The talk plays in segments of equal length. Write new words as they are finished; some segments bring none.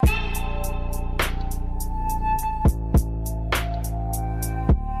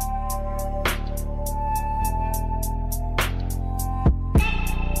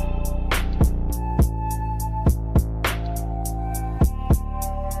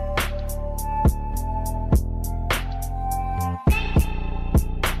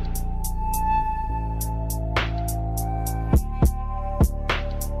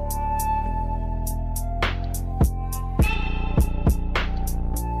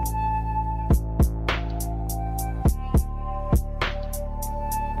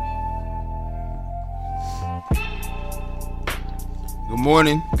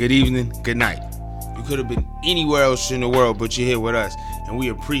morning, good evening, good night. You could have been anywhere else in the world, but you're here with us, and we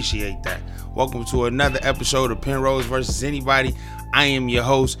appreciate that. Welcome to another episode of Penrose versus Anybody. I am your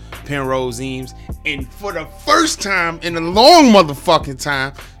host, Penrose Eames, and for the first time in a long motherfucking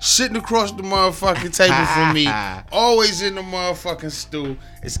time, sitting across the motherfucking table from me, always in the motherfucking stool,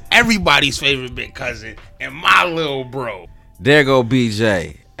 is everybody's favorite big cousin and my little bro. There go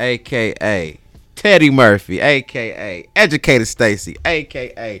BJ, a.k.a. Teddy Murphy, a.k.a. Educated Stacy,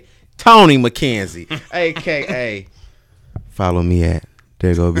 a.k.a. Tony McKenzie, a.k.a. Follow me at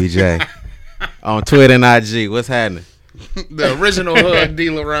There Go BJ on Twitter and IG. What's happening? The original hug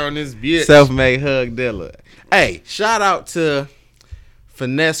dealer around this bitch. Self-made hug dealer. Hey, shout out to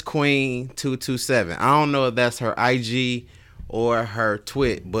Finesse Queen 227. I don't know if that's her IG or her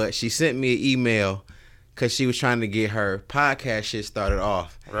twit, but she sent me an email because she was trying to get her podcast shit started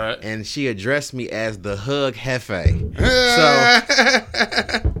off. Right. And she addressed me as the Hug Hefe.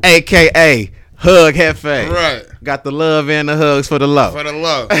 So, a.k.a. Hug Hefe. Right. Got the love and the hugs for the love. For the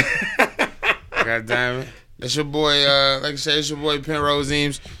love. God damn it. It's your boy, like I said, it's your boy Penrose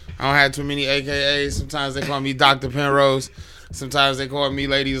Eames. I don't have too many AKAs. Sometimes they call me Dr. Penrose. Sometimes they call me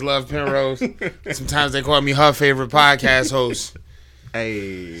Ladies Love Penrose. Sometimes they call me her favorite podcast host.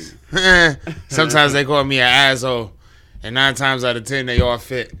 Hey. Sometimes they call me an asshole. And 9 times out of 10, they all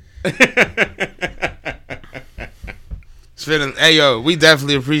fit. Hey, yo, we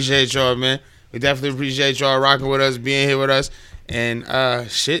definitely appreciate y'all, man. We definitely appreciate y'all rocking with us, being here with us. And,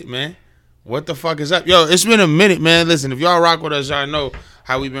 shit, man. What the fuck is up? Yo, it's been a minute, man. Listen, if y'all rock with us, y'all know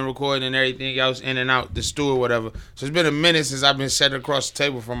how we've been recording and everything else in and out the stool or whatever. So it's been a minute since I've been sitting across the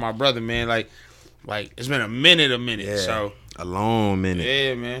table from my brother, man. Like it's been a minute. Yeah, So a long minute.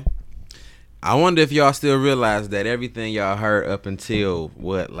 Yeah, man. I wonder if y'all still realize that everything y'all heard up until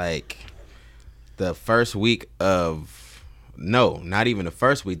the first week of, no, not even the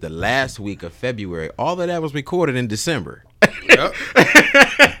first week, the last week of February, all of that was recorded in December. Yep.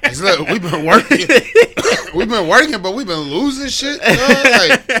 Look, we've been working. But we've been losing shit.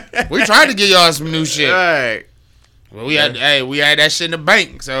 Like, we tried to get y'all some new shit. Right. Well, we had that shit in the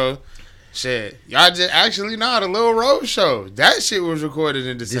bank. So, shit, y'all just actually the Little Road Show. That shit was recorded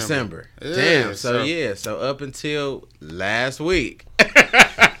in December. Yeah, damn. So up until last week.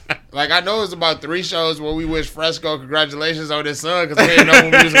 Like, I know it's about 3 shows where we wish Fresco congratulations on his son because we didn't know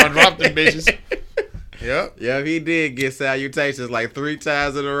when we was gonna drop them bitches. Yep. Yep, he did get salutations like 3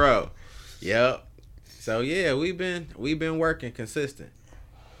 times in a row. Yep. So yeah, we've been working consistent.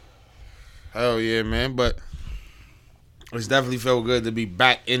 Oh yeah, man. But it's definitely felt good to be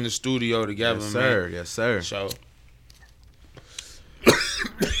back in the studio together, yes, man. Sir. Yes, sir. So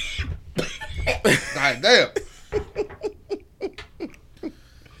God damn.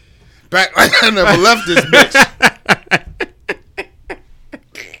 Back like I never left this bitch.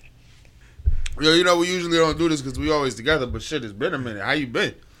 Yo, you know, we usually don't do this because we always together, but shit, it's been a minute. How you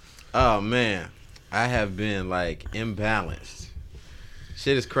been? Oh, man. I have been, imbalanced.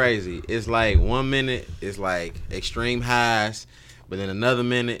 Shit is crazy. It's like 1 minute, it's extreme highs, but then another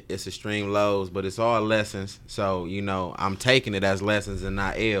minute, it's extreme lows, but it's all lessons. So, I'm taking it as lessons and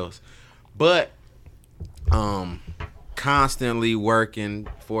not L's. But, constantly working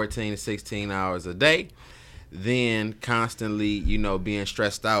 14 to 16 hours a day. Then constantly, being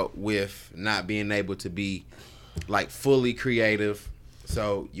stressed out with not being able to be fully creative.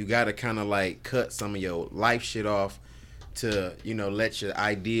 So you got to kind of cut some of your life shit off to, let your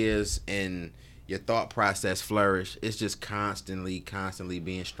ideas and your thought process flourish. It's just constantly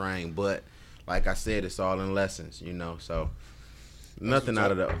being strained. But like I said, it's all in lessons, so nothing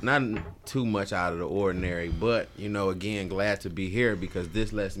not too much out of the ordinary. But, again, glad to be here because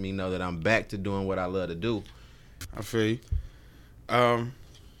this lets me know that I'm back to doing what I love to do. I feel you. I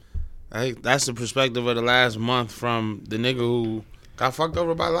think that's the perspective of the last month from the nigga who got fucked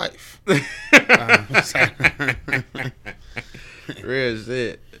over by life. Real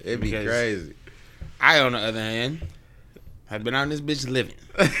shit. It'd be crazy. I, on the other hand, have been out in this bitch living.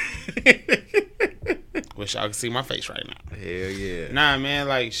 Wish y'all could see my face right now. Hell yeah. Nah,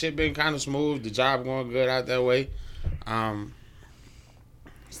 man, shit been kind of smooth. The job going good out that way.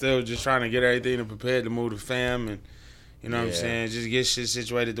 Still just trying to get everything to prepare to move the fam and, what I'm saying, just get shit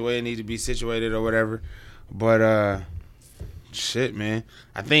situated the way it need to be situated or whatever. But, shit, man.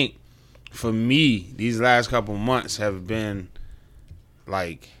 I think for me, these last couple months have been,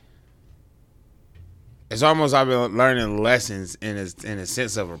 it's almost I've been learning lessons in a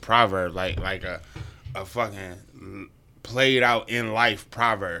sense of a proverb, like a fucking played out in life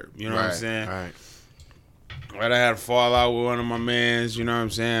proverb. You know what I'm saying? Right. I had a fallout with one of my mans, you know what I'm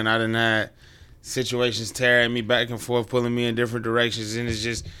saying? I done had situations tearing me back and forth, pulling me in different directions, and it's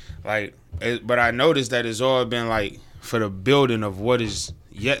just like. But I noticed that it's all been like for the building of what is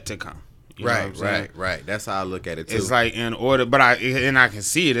yet to come. You know what I'm saying? Right. That's how I look at it too. It's like in order, but I can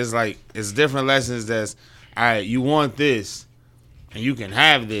see it. It's like it's different lessons. That's all right. You want this, and you can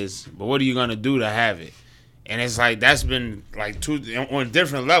have this, but what are you gonna do to have it? And it's like that's been like two on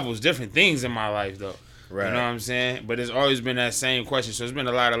different levels, different things in my life though. Right. You know what I'm saying? But it's always been that same question. So it's been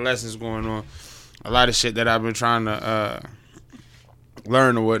a lot of lessons going on, a lot of shit that I've been trying to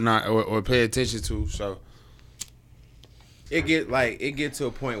learn or whatnot or pay attention to. So it get to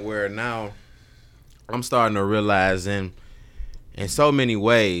a point where now I'm starting to realize in so many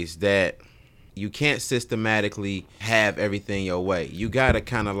ways that you can't systematically have everything your way. You gotta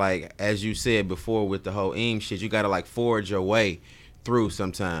kind of like, as you said before with the whole Eames shit, you gotta like forge your way through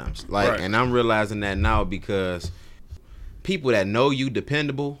sometimes. Like, right. And I'm realizing that now because people that know you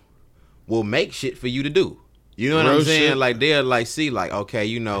dependable will make shit for you to do. You know what I'm saying? Shit. Like they'll like see like, okay,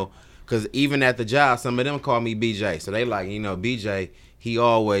 you know, because even at the job, some of them call me BJ. So they like, you know, BJ, he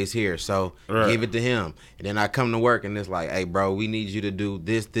always here, so give it to him. And then I come to work and it's like, hey, bro, we need you to do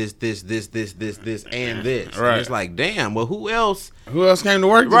this, and this. Right. And it's like, damn, well, who else? Who else came to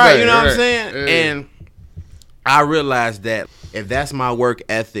work today? Right, you know what I'm saying? Yeah. And I realized that if that's my work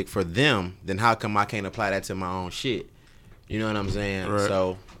ethic for them, then how come I can't apply that to my own shit? You know what I'm saying? Right.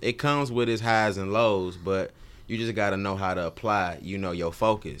 So it comes with its highs and lows, but you just got to know how to apply, you know, your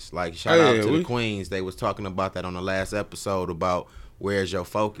focus. Like, shout out to the Queens. They was talking about that on the last episode about where's your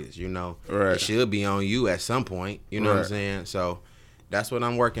focus, you know. Right. It should be on you at some point, you know what I'm saying? So that's what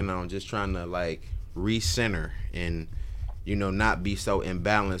I'm working on, just trying to, like, recenter and, you know, not be so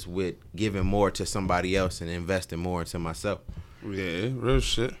imbalanced with giving more to somebody else and investing more into myself. Yeah, real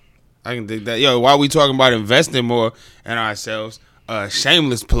shit. I can dig that. Yo, while we talking about investing more in ourselves,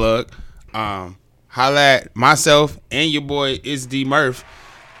 shameless plug, holla at myself and your boy It's D Murph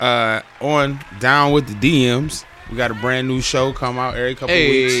on Down with the DMs. We got a brand new show come out every couple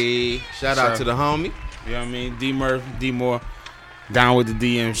weeks. Shout out to the homie. You know what I mean? D Murph, D Moore, Down with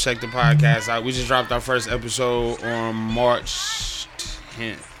the DMs. Check the podcast out. We just dropped our first episode on March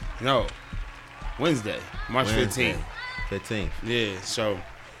 10th. No, Wednesday, March 15th. 15th. Yeah, so.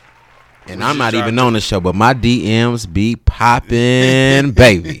 And I'm not even on the show, but my DMs be popping,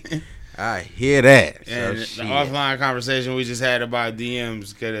 baby. I hear that. And the offline conversation we just had about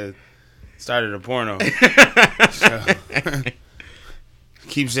DMs could have started a porno. So,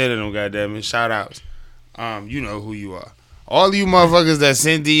 keep sending them, goddammit. Shout outs. You know who you are. All you motherfuckers that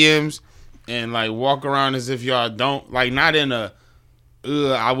send DMs and like walk around as if y'all don't, like not in a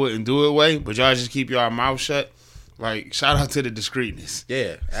I wouldn't do it way, but y'all just keep y'all mouth shut. Like, shout out to the discreetness.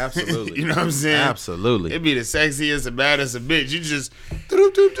 Yeah, absolutely. You know what I'm saying? Absolutely. It'd be the sexiest and baddest a bitch. You just,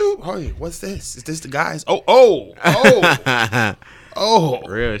 doop. Hey, what's this? Is this the guys? Oh.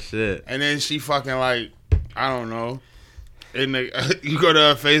 Real shit. And then she fucking like, I don't know. You go to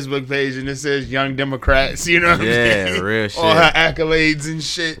her Facebook page and it says Young Democrats, you know what I'm saying? Yeah, real shit. All her accolades and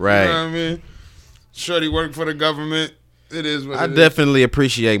shit. Right. You know what I mean? Shorty work for the government. It is what I definitely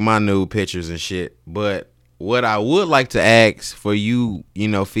appreciate my nude pictures and shit, but what I would like to ask for you, you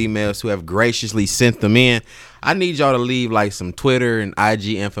know, females who have graciously sent them in, I need y'all to leave like some Twitter and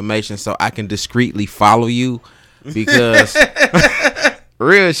IG information so I can discreetly follow you because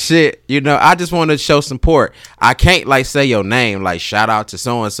real shit, you know, I just want to show support. I can't like say your name, like shout out to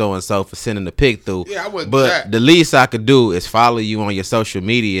so and so for sending the pic through. Yeah, I wouldn't. But the least I could do is follow you on your social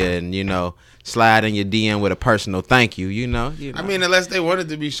media and, you know, slide in your DM with a personal thank you, you know. I mean, unless they wanted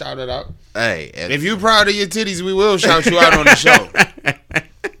to be shouted out. Hey. If you proud of your titties, we will shout you out on the show.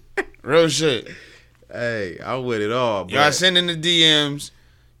 Real shit. Hey, I'm with it all. But y'all sending the DMs.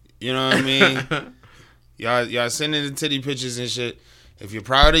 You know what I mean? y'all sending the titty pictures and shit. If you're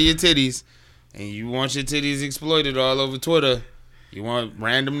proud of your titties and you want your titties exploited all over Twitter, you want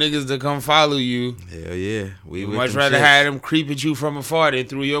random niggas to come follow you. Hell yeah. We much rather have them creep at you from afar than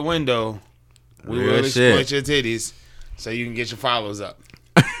through your window. We will exploit your titties so you can get your follows up.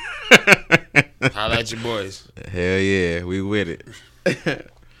 Holla at your boys. Hell yeah, we with it.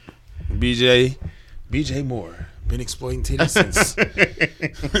 BJ Moore. Been exploiting titties since.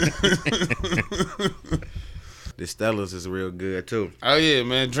 The Stellas is real good too. Oh yeah,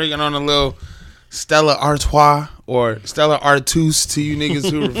 man. Drinking on a little Stella Artois or Stella Artois to you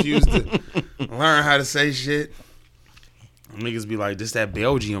niggas who refuse to learn how to say shit. Niggas be like, this that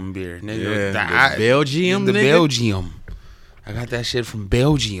Belgium beer, nigga. Yeah, the Belgium, the nigga? Belgium. I got that shit from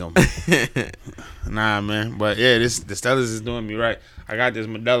Belgium. Nah, man. But yeah, the Stellas is doing me right. I got this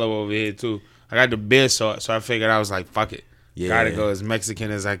Modelo over here too. I got the beer salt, so I figured I was like, fuck it. Yeah. Gotta go as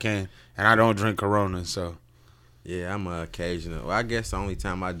Mexican as I can. and I don't drink Corona, so. Yeah, I'm a occasional. Well, I guess the only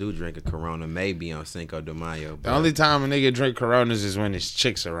time I do drink a Corona may be on Cinco de Mayo. The only time a nigga drink Coronas is when there's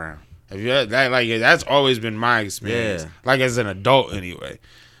chicks around. If you that's always been my experience. Yeah. Like as an adult anyway.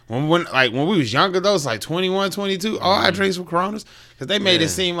 When we was younger though, it's like 21, 22. Oh, I drink some Coronas because they made it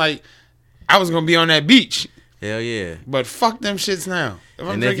seem like I was gonna be on that beach. Hell yeah. But fuck them shits now. If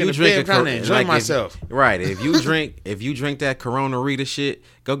I'm And drinking if the beer, I'm trying to enjoy myself. If you drink that Corona Rita shit,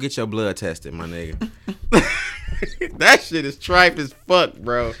 go get your blood tested, my nigga. That shit is tripe as fuck,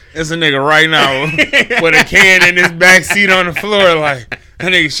 bro. It's a nigga right now with a can in his back seat on the floor, like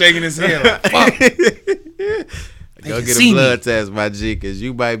that nigga shaking his head like fuck. Go get a blood test, my G, cause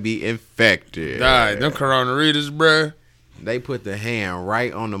you might be infected. God, them Corona Ritas, bruh. They put the hand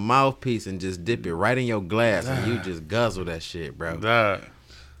right on the mouthpiece and just dip it right in your glass, and you just guzzle that shit, bro.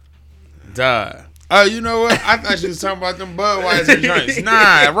 Duh. Oh, you know what? I thought you was talking about them Budweiser drinks.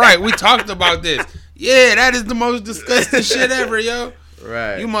 Nah, right. We talked about this. Yeah, that is the most disgusting shit ever, yo.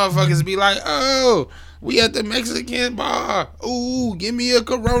 Right. You motherfuckers be like, oh, we at the Mexican bar. Ooh, give me a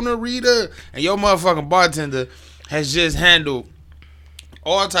Corona Rita. And your motherfucking bartender has just handled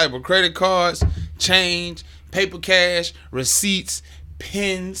all type of credit cards, change, paper cash, receipts,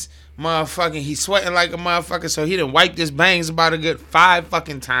 pens, motherfucking. He's sweating like a motherfucker, so he done wiped his bangs about a good 5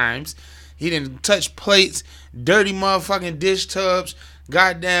 fucking times. He didn't touch plates, dirty motherfucking dish tubs,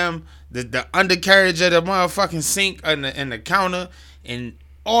 goddamn the undercarriage of the motherfucking sink and the counter and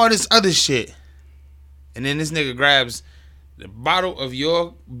all this other shit. And then this nigga grabs the bottle of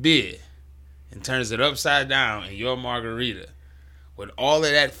your beer and turns it upside down in your margarita with all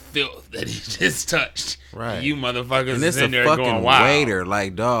of that filth that he just touched. Right. And you motherfuckers And it's is in a there fucking going wild. waiter,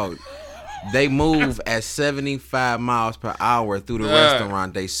 like, dog. They move at 75 miles per hour through the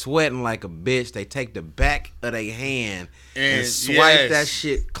restaurant. They sweating like a bitch. They take the back of their hand and swipe that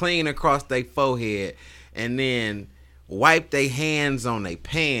shit clean across their forehead, and then wipe their hands on their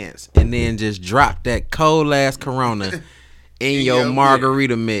pants, and then just drop that cold ass Corona in your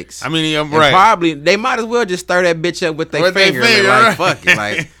margarita mix. I mean, and probably they might as well just stir that bitch up with their finger. Like, fuck it,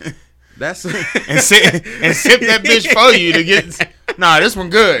 like that's and sip that bitch for you to get. Nah, this one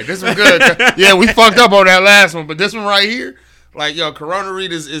good. This one good. Yeah, we fucked up on that last one, but this one right here, like, yo, Corona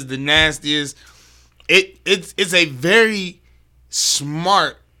Ritas is the nastiest. It's a very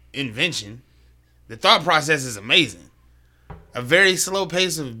smart invention. The thought process is amazing. A very slow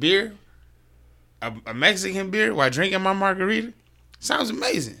pace of beer, a Mexican beer while drinking my margarita, sounds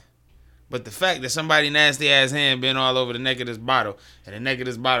amazing. But the fact that somebody nasty ass hand been all over the neck of this bottle, and the neck of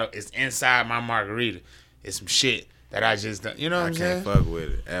this bottle is inside my margarita, is some shit that I just done. You know what I'm saying? I can't fuck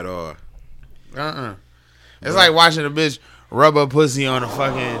with it at all. It's like watching a bitch rub her pussy on a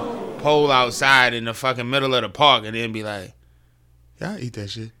fucking pole outside in the fucking middle of the park and then be like, y'all eat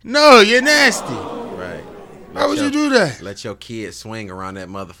that shit. No, you're nasty. Right. Why would you do that? Let your kid swing around that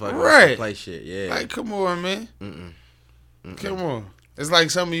motherfucker. Right. Play shit, yeah. Like, come on, man. Come on. It's like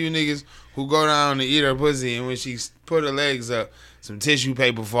some of you niggas who go down to eat her pussy, and when she put her legs up, some tissue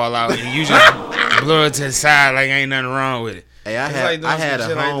paper fall out, and you just blow it to the side like ain't nothing wrong with it. Hey, I had a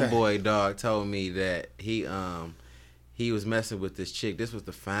homeboy, dog, told me that he was messing with this chick. This was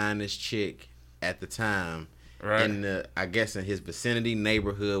the finest chick at the time, right? In I guess in his vicinity,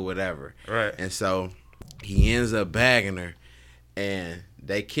 neighborhood, whatever. Right. And so he ends up bagging her, and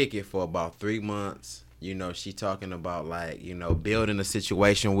they kick it for about 3 months. You know, she talking about, like, you know, building a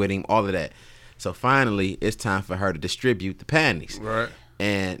situation with him, all of that. So finally, it's time for her to distribute the panties. Right.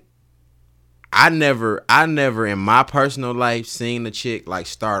 And I never in my personal life seen the chick, like,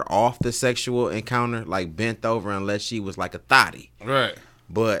 start off the sexual encounter, like, bent over, unless she was like a thotty. Right.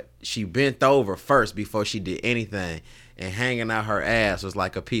 But she bent over first before she did anything, and hanging out her ass was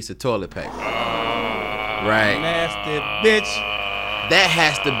like a piece of toilet paper. Right. Nasty bitch. That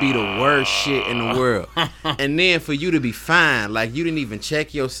has to be the worst shit in the world. And then for you to be fine, like, you didn't even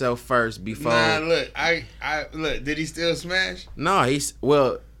check yourself first before. Nah, look, I look. Did he still smash? No,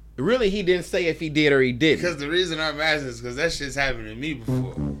 really, he didn't say if he did or he didn't. Because the reason I'm asking is because that shit's happened to me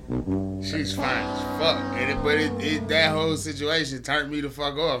before. She's fine as fuck, but that whole situation turned me the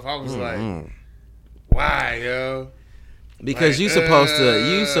fuck off. I was like, why, yo? Because like,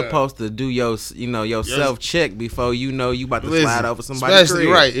 you supposed to do your self check before you know you about to slide over somebody's especially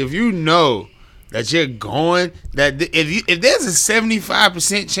crib. Right. If you know that you're going, that if there's a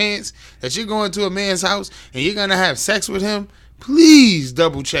 75% chance that you're going to a man's house and you're gonna have sex with him, please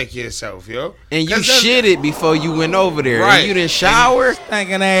double check yourself, yo. And you shitted before you went over there. Right. And you didn't shower.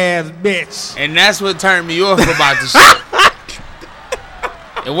 Stinking ass bitch. And that's what turned me off about the shit.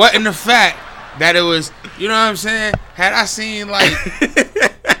 It wasn't the fact that it was, you know what I'm saying? Had I seen, like,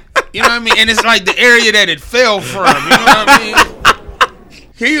 You know what I mean? And it's like the area that it fell from. You know what I mean?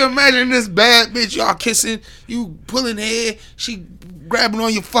 Can you imagine this bad bitch? Y'all kissing, you pulling hair, she grabbing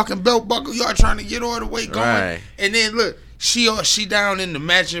on your fucking belt buckle, y'all trying to get all the way going. Right. And then look, she down in the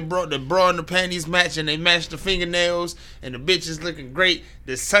matching the bra and the panties match, and they match the fingernails, and the bitch is looking great.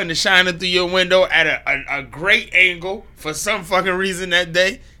 The sun is shining through your window at a great angle for some fucking reason that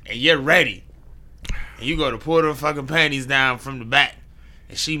day, and you're ready. And you go to pull the fucking panties down from the back,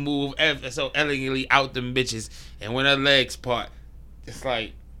 and she move so elegantly out them bitches, and when her legs part, it's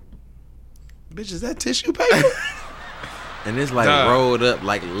like, bitch, is that tissue paper? And it's like Duh. rolled up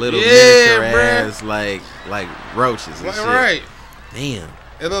like little miniature bruh. ass like roaches and shit. Right. Damn.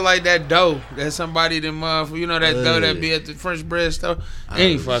 It look like that dough that somebody them you know that dough that be at the French bread store.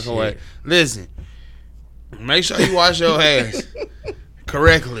 Any fucking shit. way. Listen, make sure you wash your hands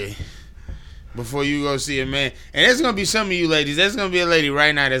correctly before you go see a man. And there's gonna be some of you ladies. There's gonna be a lady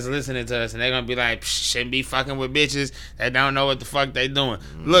right now that's listening to us, and they're gonna be like, shouldn't be fucking with bitches that don't know what the fuck they doing.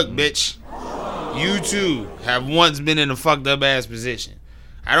 Look, bitch, you too have once been in a fucked up ass position.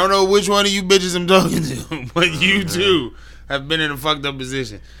 I don't know which one of you bitches I'm talking to, but you too have been in a fucked up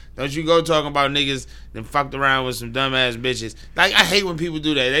position. Don't you go talking about niggas that fucked around with some dumb ass bitches. Like, I hate when people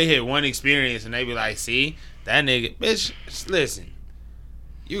do that. They hit one experience and they be like, see, that nigga, bitch, listen,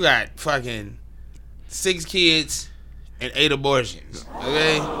 you got fucking 6 kids and 8 abortions.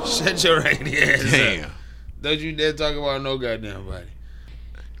 Okay? Shut your raggedy ass up. Don't you dare talk about no goddamn body.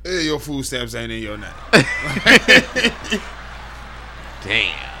 Your food stamps ain't in your name.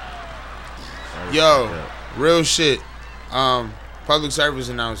 Damn. Yo, real shit. Public service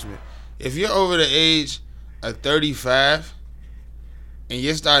announcement. If you're over the age of 35 and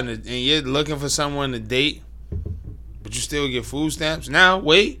you're looking for someone to date, but you still get food stamps, now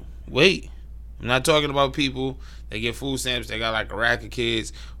wait. I'm not talking about people that get food stamps that got like a rack of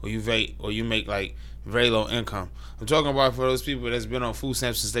kids or you make like very low income. I'm talking about for those people that's been on food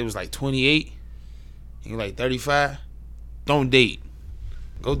stamps since they was like 28 and you're like 35. Don't date.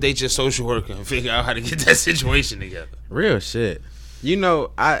 Go date your social worker and figure out how to get that situation together. Real shit. You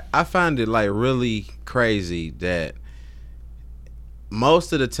know, I find it like really crazy that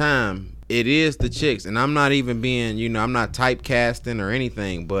most of the time it is the chicks, and I'm not even being, I'm not typecasting or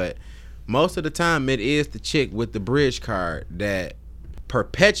anything, but most of the time it is the chick with the bridge card that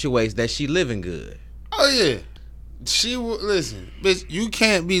perpetuates that she living good. Oh yeah. Listen, bitch, you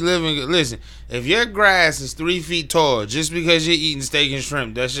can't be living good. Listen, if your grass is 3 feet tall just because you're eating steak and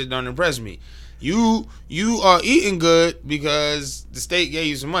shrimp, that shit don't impress me. You are eating good because the state gave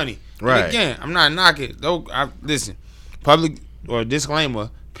you some money. Right. And again, I'm not knocking. Listen, public or disclaimer,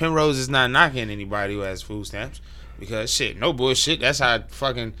 Penrose is not knocking anybody who has food stamps because shit, no bullshit. That's how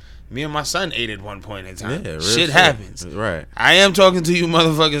fucking me and my son ate at one point in time. Yeah, shit happens. Right. I am talking to you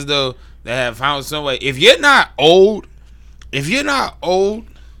motherfuckers though that have found some way. If you're not old,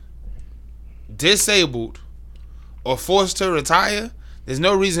 disabled, or forced to retire, there's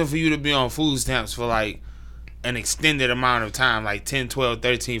no reason for you to be on food stamps for like an extended amount of time, like 10, 12,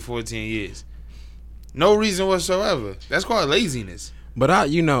 13, 14 years. No reason whatsoever. That's called laziness. But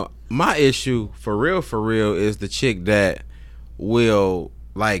my issue for real is the chick that will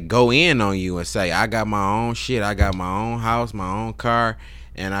like go in on you and say, I got my own shit, I got my own house, my own car,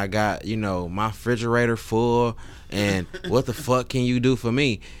 and I got, my refrigerator full, and what the fuck can you do for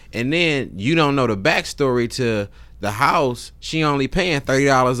me? And then you don't know the backstory to the house. She only paying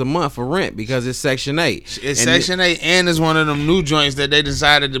 $30 a month for rent because it's Section 8. It's Section 8 and it's one of them new joints that they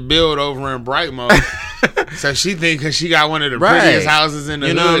decided to build over in Brightmore. So she think because she got one of the prettiest houses in the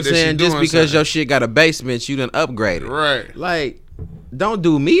hood. You know what I'm saying? Just because something. your shit got a basement, you done upgraded. Right. Like, don't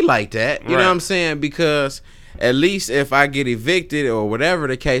do me like that. You know what I'm saying? Because at least if I get evicted or whatever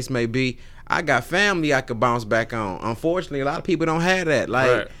the case may be, I got family I could bounce back on. Unfortunately, a lot of people don't have that.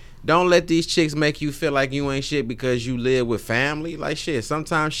 Like, don't let these chicks make you feel like you ain't shit because you live with family. Like, shit,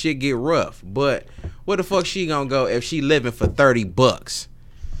 sometimes shit get rough. But where the fuck she gonna go if she living for $30?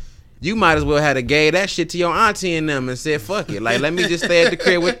 You might as well have to gave that shit to your auntie and them and said, fuck it. Like, let me just stay at the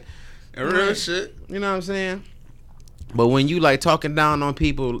crib with real shit. You know what I'm saying? But when you like talking down on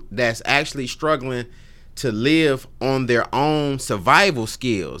people that's actually struggling to live on their own survival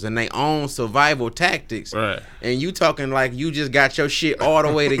skills and their own survival tactics, right? And you talking like you just got your shit all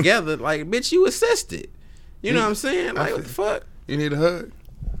the way together, like, bitch, you assisted. You know what I'm saying? Like, what the fuck? You need a hug?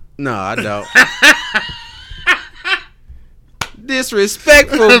 No, I don't.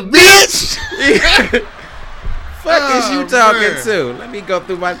 Disrespectful, bitch. Fuck is you talking to? Let me go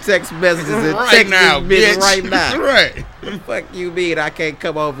through my text messages and text now, this bitch right now. Right. Fuck you mean I can't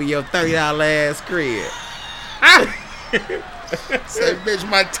come over your $30 ass crib? Say, bitch,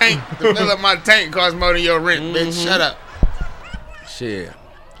 my tank, the fill up my tank costs more than your rent, bitch. Shut up. Shit.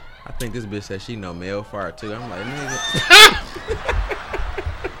 I think this bitch said she know Mel Farr too. I'm like, nigga.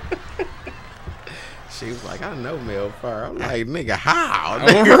 She was like, I know Mel Farr. I'm like, nigga, how?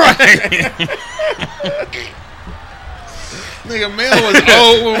 Right. Nigga, Mel was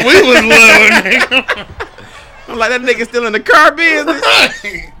old when we was little, nigga. I'm like, that nigga still in the car business.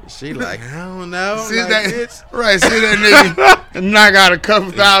 Right. She like, I don't know. See like, that? bitch. Right, see that nigga knock out a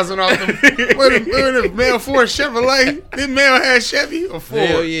couple thousand off them. What if Mel Ford Chevrolet? Did Mel have Chevy or Ford?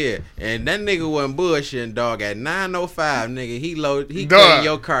 Hell yeah. And that nigga wasn't bullshitting, dog. At 9:05, nigga, he Dog. cutting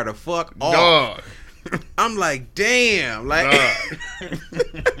your car the fuck off. Dog. I'm like, damn. Like,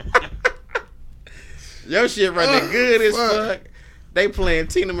 your shit running good as fuck. They playing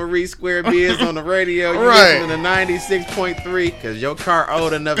Tina Marie Square Biz on the radio. You Right. listening to 96.3 because your car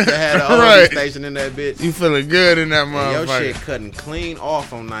old enough to have the oldie Right. station in that bitch. You feeling good in that And your motherfucker. shit cutting clean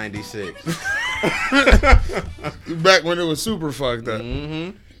off on 96. Back when it was super fucked up.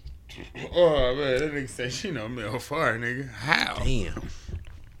 Mm-hmm. Oh, man, that nigga said she know Mel Farr, nigga. How? Damn.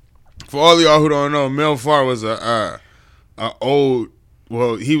 For all of y'all who don't know, Mel Farr was a old,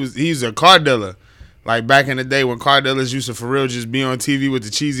 well, he's a car dealer. Like back in the day when car dealers used to for real just be on TV with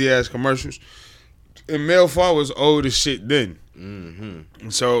the cheesy ass commercials. And Mel Farr was old as shit then. Mm-hmm.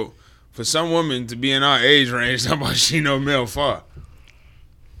 And so for some woman to be in our age range, talking about she know Mel Farr.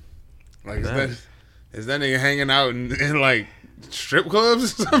 Like is that nigga hanging out in like strip clubs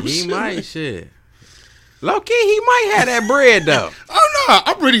or something? He might shit. Low key, he might have that bread though. Oh no,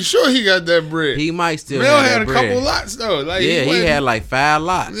 I'm pretty sure he got that bread. He might still Mel have had that a bread. couple lots though. Like Yeah, he had like 5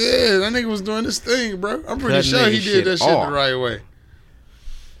 lots. Yeah, that nigga was doing this thing, bro. I'm pretty Cutting sure he nigga did that shit shit off. the right way.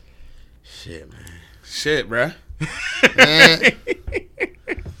 Shit, man. Shit, bro. Man.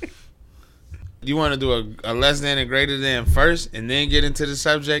 You want to do a less than and greater than first, and then get into the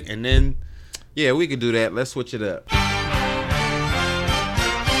subject, and then Yeah, we could do that. Let's switch it up.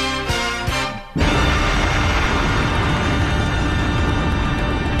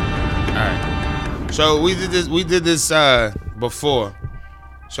 so we did this before.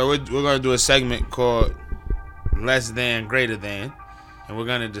 So we're gonna do a segment called less than greater than, and we're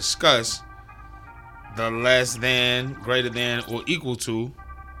gonna discuss the less than, greater than, or equal to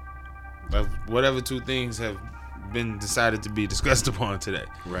of whatever two things have been decided to be discussed upon today.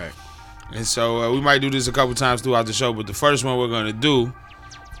 Right. And so we might do this a couple times throughout the show, but the first one we're gonna do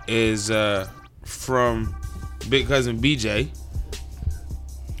is from Big Cousin BJ.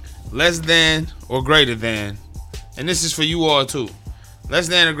 Less than or greater than, and this is for you all too. Less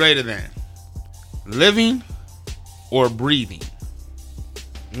than or greater than, living or breathing.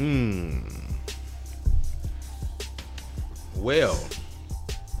 Well,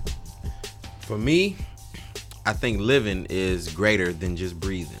 for me, I think living is greater than just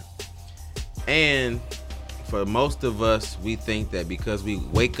breathing. And for most of us, we think that because we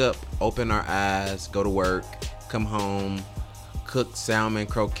wake up, open our eyes, go to work, come home, cook salmon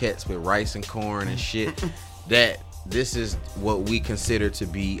croquettes with rice and corn and shit, that this is what we consider to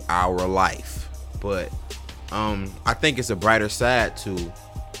be our life. But I think it's a brighter side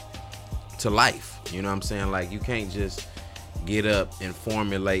to life. You know what I'm saying? Like, you can't just get up and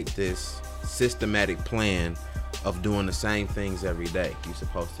formulate this systematic plan of doing the same things every day. You're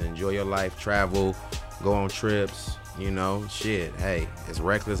supposed to enjoy your life, travel, go on trips, you know, shit. Hey, as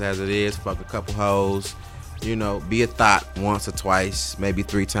reckless as it is, fuck a couple hoes, you know, be a thought once or twice, maybe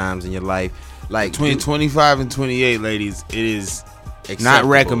 3 times in your life. Like Between 25 and 28, ladies, it is not acceptable.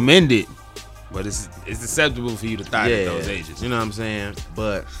 recommended, but it's acceptable for you to thought at those ages. You know what I'm saying?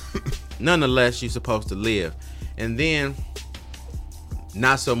 But nonetheless, you're supposed to live. And then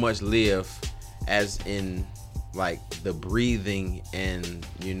not so much live as in like the breathing and,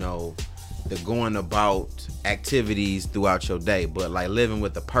 you know, the going about activities throughout your day, but like living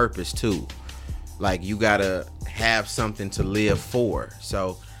with a purpose too. Like, you gotta have something to live for.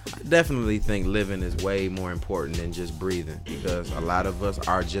 So I definitely think living is way more important than just breathing, because a lot of us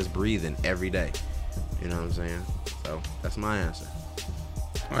are just breathing every day. You know what I'm saying? So that's my answer.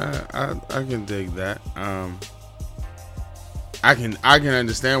 I can dig that. I can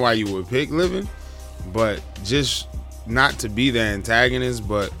understand why you would pick living, but just not to be the antagonist,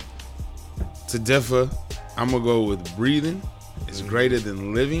 but to differ, I'm gonna go with breathing. It's greater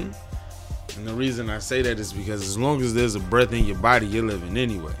than living. And the reason I say that is because as long as there's a breath in your body, you're living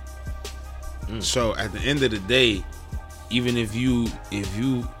anyway. So at the end of the day, even if you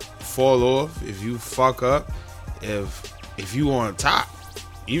fall off, if you fuck up, if you on top,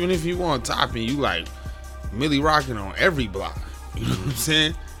 even if you on top and you like Millie rocking on every block, you know what I'm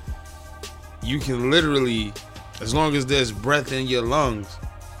saying? You can literally as long as there's breath in your lungs,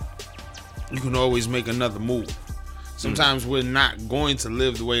 you can always make another move. Sometimes we're not going to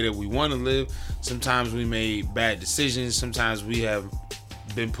live the way that we want to live. Sometimes we made bad decisions. Sometimes we have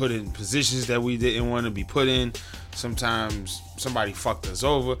been put in positions that we didn't want to be put in. Sometimes somebody fucked us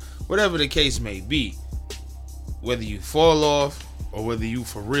over. Whatever the case may be, whether you fall off or whether you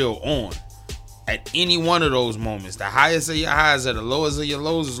for real on, at any one of those moments, the highest of your highs or the lowest of your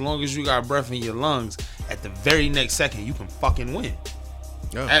lows, as long as you got breath in your lungs, at the very next second, you can fucking win.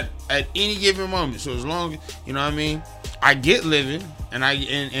 Yeah. At any given moment. So as long as, you know what I mean? I get living,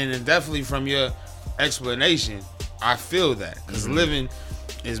 and definitely from your explanation, I feel that. Because living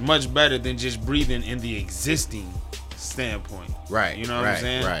is much better than just breathing in the existing standpoint. Right. You know what I'm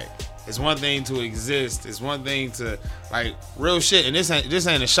saying? Right. It's one thing to exist. It's one thing to, like, real shit. And this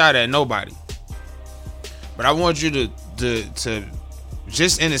ain't a shot at nobody. But I want you to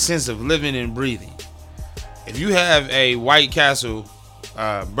just in the sense of living and breathing. If you have a White Castle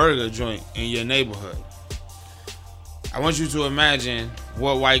burger joint in your neighborhood, I want you to imagine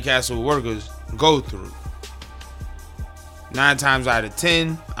what White Castle workers go through. 9 times out of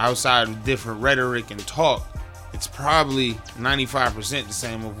 10, outside of different rhetoric and talk, it's probably 95% the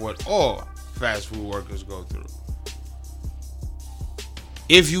same of what all fast food workers go through.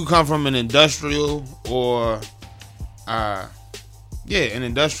 If you come from an industrial or an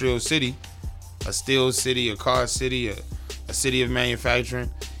industrial city, a steel city, a car city, a city of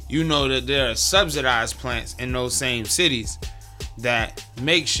manufacturing, you know that there are subsidized plants in those same cities that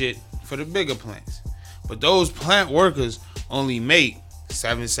make shit for the bigger plants. But those plant workers only make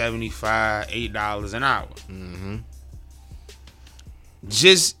 $7.75, $8 an hour. Mm-hmm.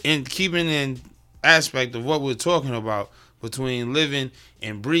 Just in keeping in aspect of what we're talking about between living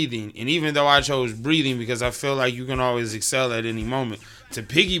and breathing, and even though I chose breathing because I feel like you can always excel at any moment, to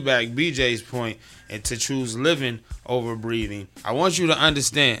piggyback BJ's point and to choose living over breathing, I want you to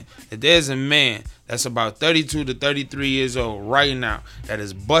understand that there's a man that's about 32 to 33 years old right now that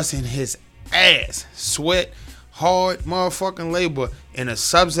is busting his ass, sweat, hard motherfucking labor in a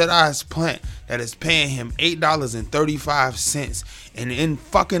subsidized plant that is paying him $8.35, and in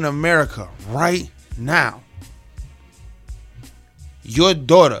fucking America right now, your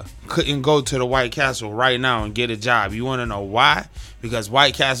daughter couldn't go to the White Castle right now and get a job. You want to know why? Because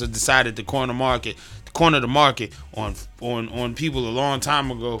White Castle decided to corner the market on people a long time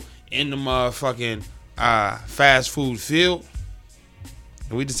ago in the motherfucking fast food field,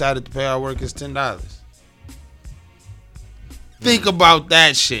 and we decided to pay our workers $10. Think about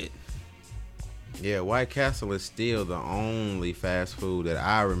that shit. Yeah, White Castle is still the only fast food that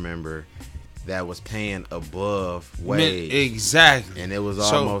I remember that was paying above wage. Exactly. And it was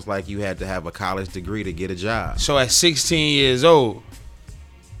almost like you had to have a college degree to get a job. So at 16 years old,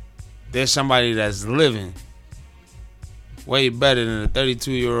 there's somebody that's living way better than a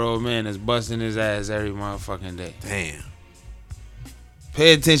 32-year-old man that's busting his ass every motherfucking day. Damn.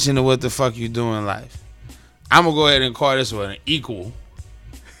 Pay attention to what the fuck you do in life. I'm going to go ahead and call this one an equal.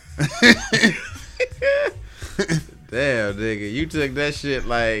 Damn, nigga. You took that shit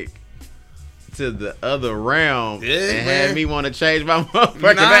like to the other realm and had me want to change my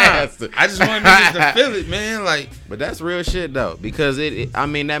motherfucking answer. I just want niggas to feel it, man. Like, but that's real shit though, because I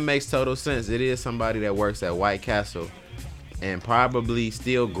mean that makes total sense. It is somebody that works at White Castle and probably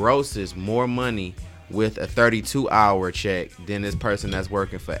still grosses more money with a 32-hour check than this person that's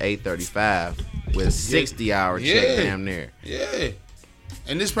working for $8.35 with a 60-hour check damn near. Yeah.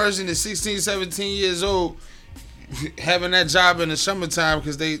 And this person is 16, 17 years old, having that job in the summertime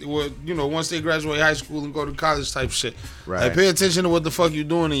because they were, you know, once they graduate high school and go to college type shit. Right. Like, pay attention to what the fuck you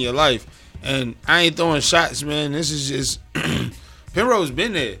doing in your life. And I ain't throwing shots, man. This is just Penrose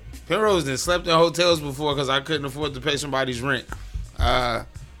been there. Penrose done slept in hotels before because I couldn't afford to pay somebody's rent.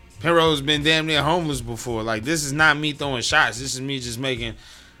 Penrose been damn near homeless before. Like, this is not me throwing shots. This is me just making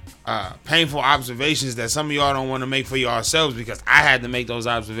painful observations that some of y'all don't want to make for yourselves, because I had to make those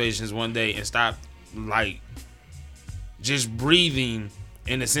observations one day and stop, like, just breathing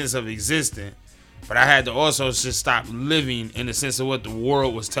in the sense of existing. But I had to also just stop living in the sense of what the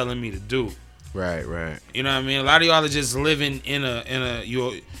world was telling me to do. Right, right. You know what I mean? A lot of y'all are just living in a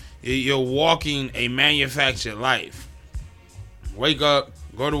you're walking a manufactured life. Wake up,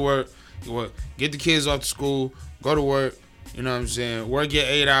 go to work, get the kids off to school, go to work. You know what I'm saying? Work your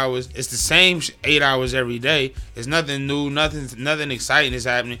 8 hours. It's the same 8 hours every day. It's nothing new, nothing exciting is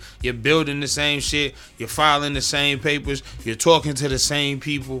happening. You're building the same shit. You're filing the same papers. You're talking to the same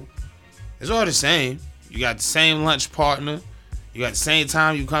people. It's all the same. You got the same lunch partner. You got the same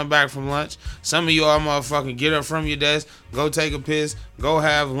time you come back from lunch. Some of y'all motherfucking get up from your desk, go take a piss, go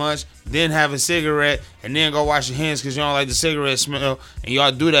have lunch, then have a cigarette, and then go wash your hands because you don't like the cigarette smell. And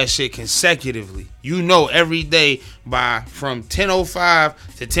y'all do that shit consecutively. You know every day from 10:05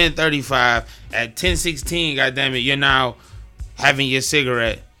 to 10:35. At 10:16, goddammit, you're now having your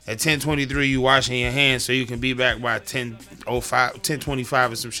cigarette. At 10:23, you washing your hands so you can be back by 10:05,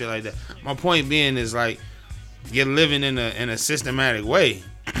 10:25 or some shit like that. My point being is like, you're living in a systematic way.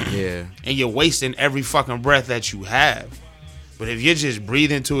 Yeah. And you're wasting every fucking breath that you have. But if you're just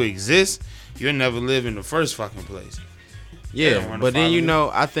breathing to exist, you'll never live in the first fucking place. Yeah, but then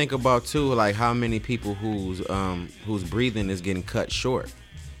I think about too, like how many people whose breathing is getting cut short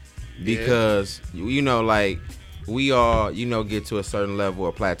because like we all get to a certain level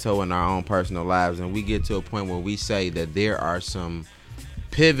or plateau in our own personal lives, and we get to a point where we say that there are some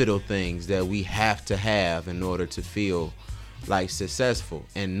pivotal things that we have to have in order to feel like successful,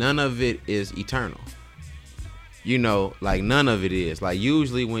 and none of it is eternal. Like none of it is. Like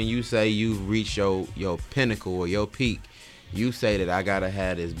usually when you say you've reached your pinnacle or your peak, you say that I gotta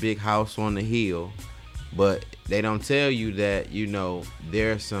have this big house on the hill, but they don't tell you that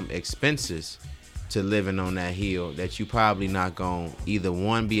there's some expenses to living on that hill that you probably not gonna either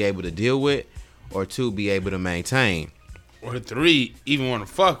one be able to deal with or two be able to maintain. Or three, even want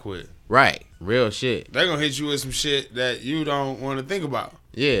to fuck with. Right. Real shit. They're going to hit you with some shit that you don't want to think about.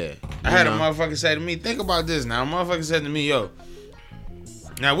 Yeah. I had a motherfucker say to me, think about this now. A motherfucker said to me, yo,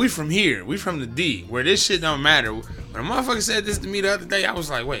 now we from here. We from the D, where this shit don't matter. When a motherfucker said this to me the other day, I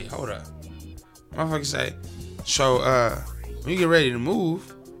was like, wait, hold up. Motherfucker say, so when you get ready to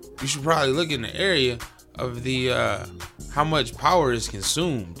move, you should probably look in the area of the how much power is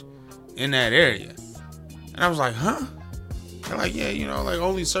consumed in that area. And I was like, huh? They're like, yeah, like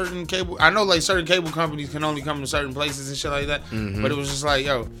only certain cable. I know like certain cable companies can only come to certain places and shit like that. Mm-hmm. But it was just like,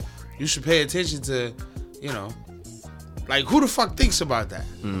 yo, you should pay attention to, like who the fuck thinks about that?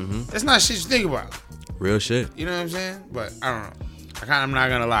 Mm-hmm. That's not shit you think about. Real shit. You know what I'm saying? But I don't know. I'm not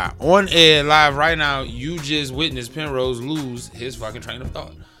gonna lie. On air live right now, you just witnessed Penrose lose his fucking train of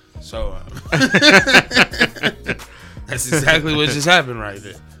thought. So that's exactly what just happened right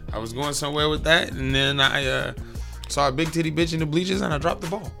there. I was going somewhere with that, and then I saw a big titty bitch in the bleachers, and I dropped the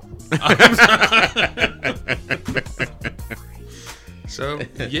ball. So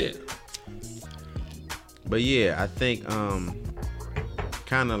yeah. But yeah, I think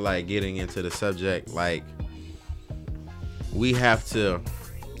kind of like getting into the subject, like we have to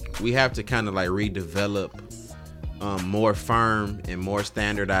kind of like redevelop more firm and more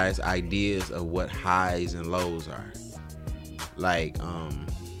standardized ideas of what highs and lows are. Like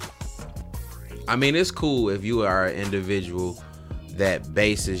I mean, it's cool if you are an individual that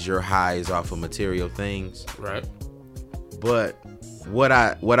bases your highs off of material things. Right. But what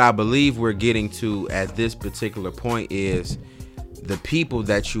I believe we're getting to at this particular point is the people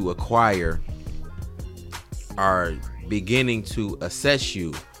that you acquire are beginning to assess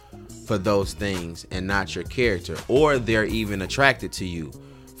you for those things and not your character, or they're even attracted to you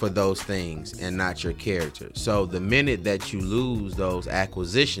for those things and not your character. So the minute that you lose those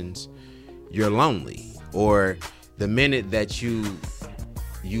acquisitions, you're lonely. Or the minute that you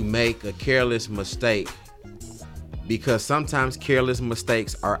make a careless mistake, because sometimes careless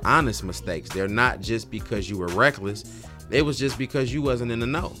mistakes are honest mistakes. They're not just because you were reckless. It was just because you wasn't in the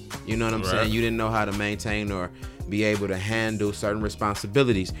know. You know what I'm saying? You didn't know how to maintain or be able to handle certain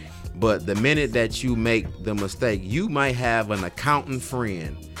responsibilities. But the minute that you make the mistake, you might have an accountant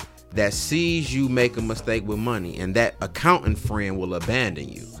friend that sees you make a mistake with money, and that accountant friend will abandon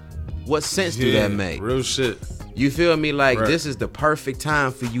you. What sense do that make? Real shit. You feel me? Like, this is the perfect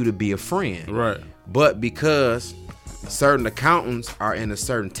time for you to be a friend. Right. But because certain accountants are in a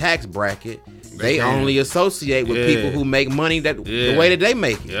certain tax bracket, they only associate with people who make money the way that they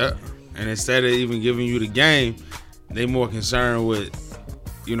make it. Yeah. And instead of even giving you the game, they more concerned with,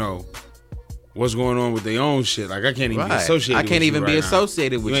 what's going on with their own shit. Like, I can't even be associated with you. I can't even be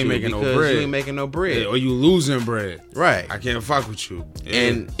associated with you. You ain't making no bread. You ain't making no bread. Yeah, or you losing bread. Right. I can't fuck with you. Yeah.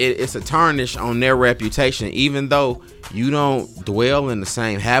 And it's a tarnish on their reputation, even though you don't dwell in the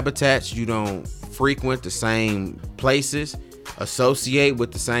same habitats, you don't frequent the same places, associate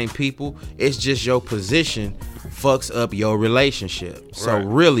with the same people. It's just your position fucks up your relationship. So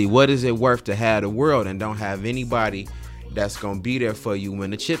really, what is it worth to have the world and don't have anybody that's gonna be there for you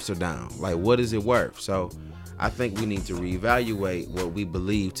when the chips are down? Like, what is it worth? So I think we need to reevaluate what we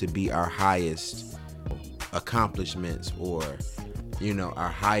believe to be our highest accomplishments, or our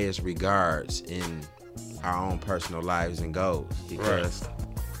highest regards in our own personal lives and goals, because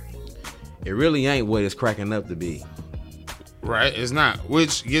it really ain't what it's cracking up to be. Right, it's not.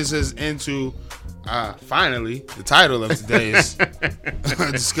 Which gets us into, finally, the title of today's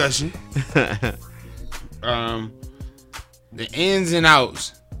discussion. The ins and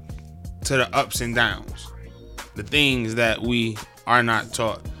outs to the ups and downs. The things that we are not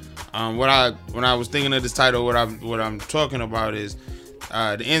taught. When I was thinking of this title, what I'm talking about is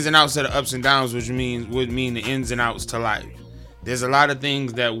the ins and outs to the ups and downs, which would mean the ins and outs to life. There's a lot of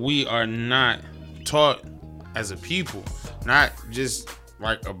things that we are not taught as a people, not just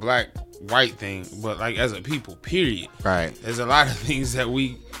like a black white thing, but like as a people, period. Right. There's a lot of things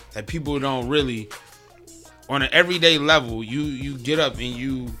that people don't really, on an everyday level, you get up and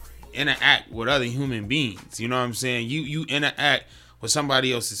you interact with other human beings. You know what I'm saying? You interact with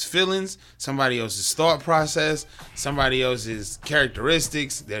somebody else's feelings, somebody else's thought process, somebody else's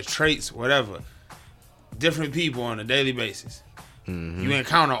characteristics, their traits, whatever. Different people on a daily basis. Mm-hmm. You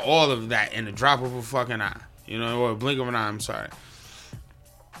encounter all of that in the drop of a fucking eye. You know, or a blink of an eye, I'm sorry.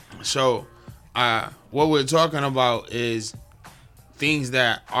 So, what we're talking about is things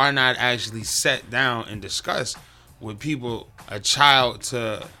that are not actually set down and discussed with people a child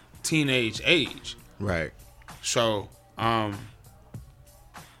to teenage age. Right. So,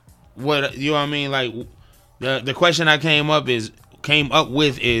 what, you know what I mean? Like, the question I came up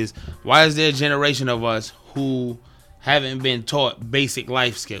with is, why is there a generation of us who haven't been taught basic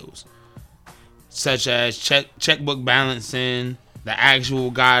life skills, such as checkbook balancing, the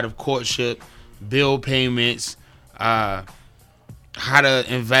actual guide of courtship, bill payments, how to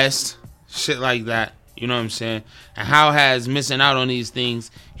invest, shit like that. You know what I'm saying? And how has missing out on these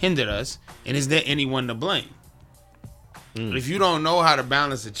things hindered us? And is there anyone to blame? If you don't know how to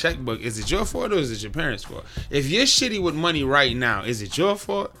balance a checkbook, is it your fault or is it your parents' fault? If you're shitty with money right now, is it your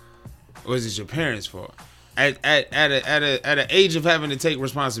fault or is it your parents' fault? At an age of having to take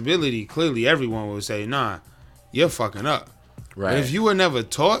responsibility, clearly everyone will say, nah, you're fucking up. Right. But if you were never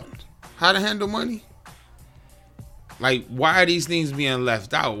taught how to handle money, like, why are these things being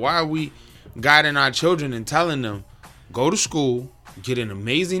left out? Why are we guiding our children and telling them, go to school, get an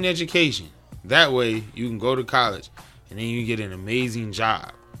amazing education. That way you can go to college and then you get an amazing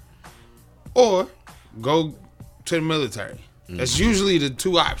job. Or go to the military. That's usually the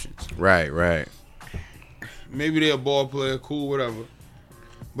two options. Right. Maybe they're a ball player, cool, whatever.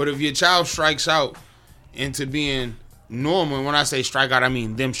 But if your child strikes out into being normal, and when I say strike out, I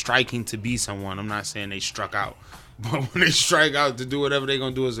mean them striking to be someone. I'm not saying they struck out. But when they strike out to do whatever they're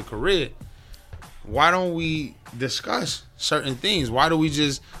going to do as a career, why don't we discuss certain things? Why do we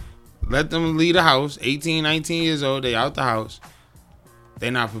just let them leave the house, 18, 19 years old, they out the house, they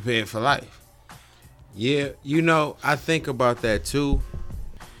not prepared for life? Yeah, you know, I think about that too.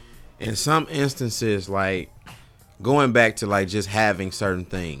 In some instances, like, going back to like just having certain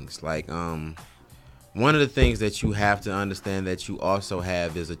things, like one of the things that you have to understand that you also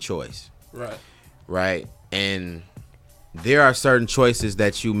have is a choice. Right. And there are certain choices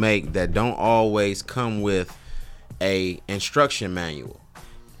that you make that don't always come with a instruction manual.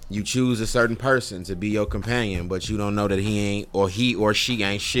 You choose a certain person to be your companion, but you don't know that he or she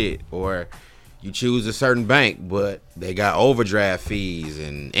ain't shit. Or you choose a certain bank, but they got overdraft fees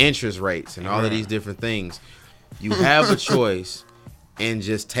and interest rates and all of these different things. You have a choice in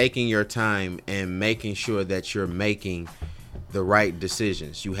just taking your time and making sure that you're making the right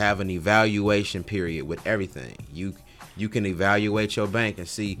decisions. You have an evaluation period with everything. You can evaluate your bank and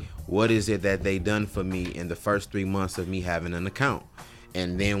see what is it that they done for me in the first 3 months of me having an account.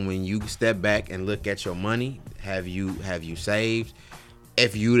 And then when you step back and look at your money, have you saved?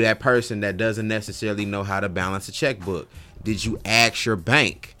 If you that person that doesn't necessarily know how to balance a checkbook, did you ask your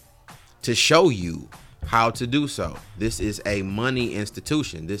bank to show you how to do so? This is a money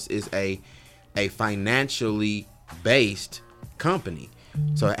institution. This is a financially based company.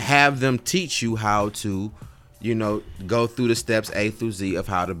 So have them teach you how to, go through the steps A through Z of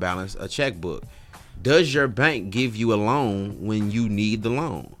how to balance a checkbook. Does your bank give you a loan when you need the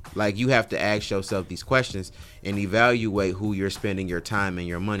loan? Like, you have to ask yourself these questions and evaluate who you're spending your time and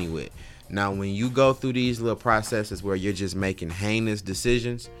your money with. Now, when you go through these little processes where you're just making heinous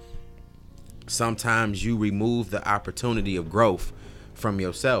decisions, sometimes you remove the opportunity of growth from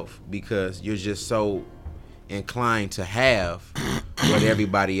yourself because you're just so inclined to have what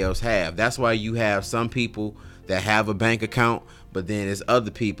everybody else have. That's why you have some people that have a bank account, but then there's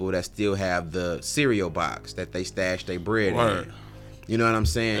other people that still have the cereal box that they stash their bread in. You know what I'm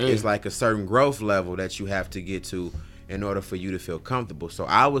saying? It's like a certain growth level that you have to get to in order for you to feel comfortable. So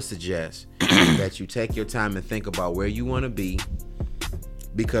I would suggest that you take your time and think about where you want to be,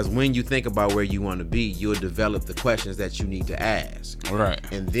 Because when you think about where you want to be, you'll develop the questions that you need to ask. Right.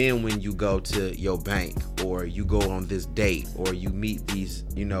 And then when you go to your bank, or you go on this date, or you meet these,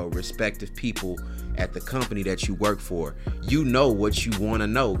 respective people at the company that you work for, you know what you want to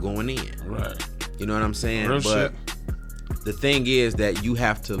know going in. Right. You know what I'm saying? Real but shit. The thing is that you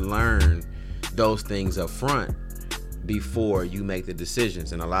have to learn those things up front before you make the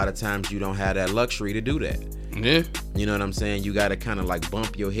decisions. And a lot of times you don't have that luxury to do that. Yeah. You know what I'm saying? You got to kind of like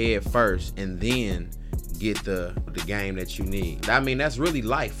bump your head first and then get the game that you need. I mean, that's really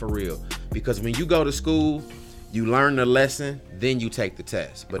life for real. Because when you go to school, you learn the lesson, then you take the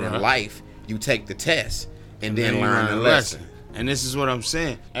test. But in life, you take the test and then learn the lesson. And this is what I'm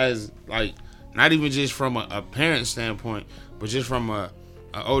saying. As like, not even just from a parent standpoint, but just from a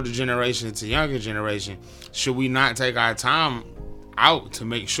older generation to younger generation, should we not take our time out to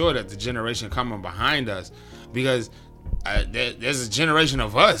make sure that the generation coming behind us, because there's a generation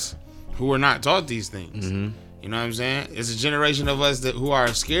of us who are not taught these things. Mm-hmm. You know what I'm saying? It's a generation of us who are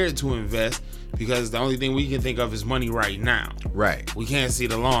scared to invest because the only thing we can think of is money right now. Right. We can't see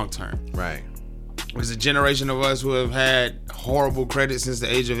the long term. Right. There's a generation of us who have had horrible credit since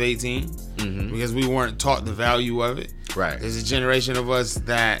the age of 18 because we weren't taught the value of it. Right. There's a generation of us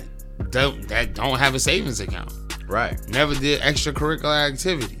that don't have a savings account. Right. Never did extracurricular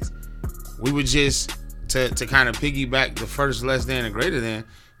activities. We were just, to kind of piggyback the first less than and greater than,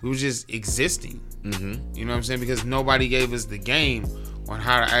 we were just existing. Mm-hmm. You know what I'm saying? Because nobody gave us the game on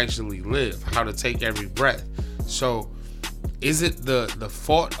how to actually live, how to take every breath. So is it the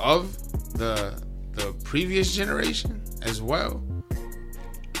fault of the previous generation as well?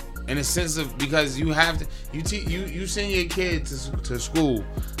 In a sense of, because you have to, you send your kid to school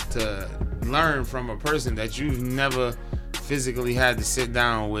to learn from a person that you've never physically had to sit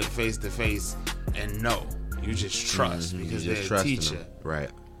down with face to face and know. You just trust because they're a teacher. Them. Right.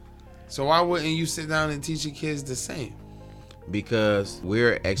 So why wouldn't you sit down and teach your kids the same? Because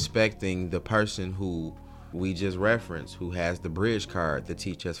we're expecting the person who we just referenced, who has the bridge card, to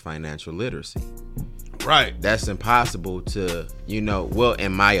teach us financial literacy. Right. That's impossible to, well,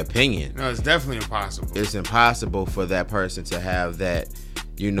 in my opinion. No, it's definitely impossible. It's impossible for that person to have that,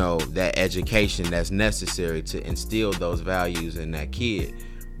 that education that's necessary to instill those values in that kid.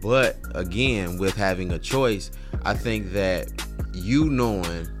 But again, with having a choice, I think that you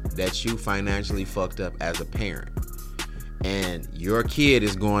knowing that you financially fucked up as a parent, and your kid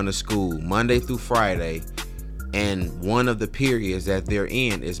is going to school Monday through Friday, and one of the periods that they're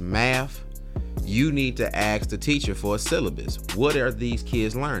in is math, you need to ask the teacher for a syllabus. What are these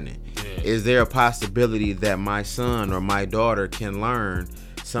kids learning? Yeah. Is there a possibility that my son or my daughter can learn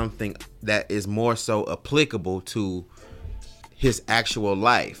something that is more so applicable to his actual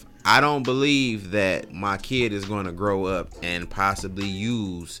life? I don't believe that my kid is going to grow up and possibly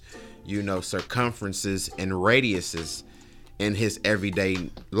use, circumferences and radiuses in his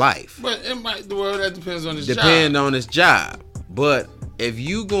everyday life. But that depends on his job. Depend on his job. But if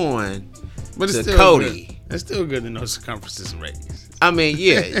you going it's to still Cody, good. It's still good to know circumferences and radiuses. I mean,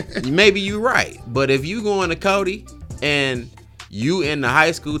 yeah, maybe you're right. But if you going to Cody and you in the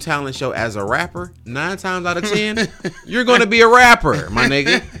high school talent show as a rapper, 9 times out of 10, you're going to be a rapper, my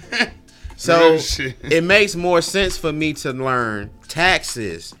nigga. So it makes more sense for me to learn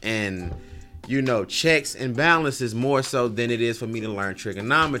taxes and, checks and balances more so than it is for me to learn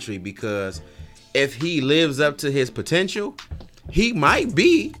trigonometry, because if he lives up to his potential, he might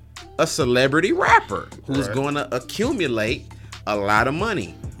be a celebrity rapper who's going to accumulate a lot of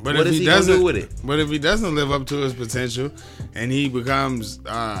money. But what if is he gonna doesn't do with it? But if he doesn't live up to his potential and he becomes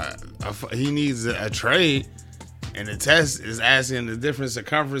he needs a trade, and the test is asking the different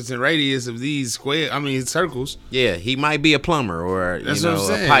circumference and radius of these circles. Yeah, he might be a plumber or that's what I'm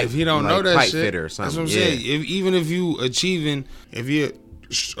saying. A pipe, if he don't know that pipe shit, fitter or something. That's what I'm saying. Even if you're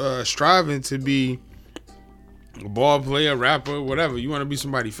striving to be a ball player, rapper, whatever, you want to be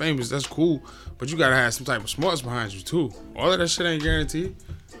somebody famous, that's cool. But you gotta have some type of smarts behind you too. All of that shit ain't guaranteed.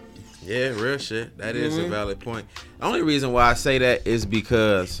 Yeah, real shit. That is a valid point. The only reason why I say that is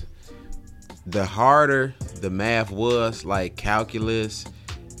because the harder the math was, like calculus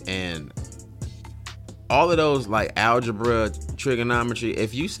and all of those, like algebra, trigonometry,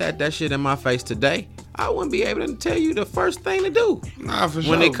 if you sat that shit in my face today, I wouldn't be able to tell you the first thing to do. Nah, for sure.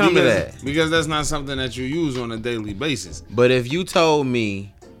 When it comes to that. Because that's not something that you use on a daily basis. But if you told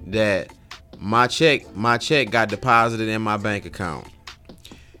me that my check got deposited in my bank account,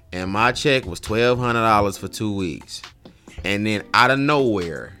 and my check was $1,200 for 2 weeks, and then out of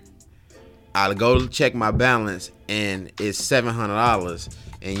nowhere, I'll go to check my balance and it's $700,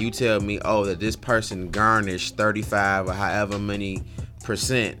 and you tell me, that this person garnished 35 or however many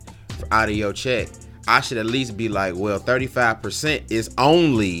out of your check, I should at least be like, well, 35% is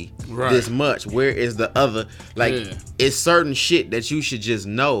only this much. Where is the other? Like, it's certain shit that you should just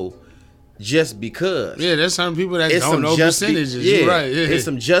know just because. Yeah, there's some people that don't know percentages. You're right. Yeah. It's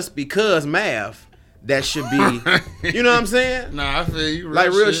some just because math that should be, you know what I'm saying? Nah, I feel you.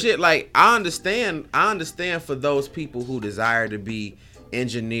 Real shit. Like, I understand for those people who desire to be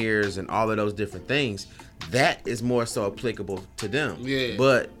engineers and all of those different things, that is more so applicable to them. Yeah.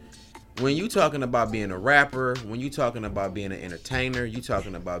 But when you talking about being a rapper, when you talking about being an entertainer, you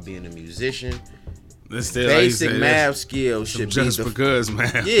talking about being a musician, basic math skills should be just because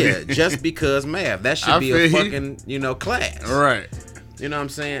math. Yeah, just because math. That should be a fucking, class. Right. You know what I'm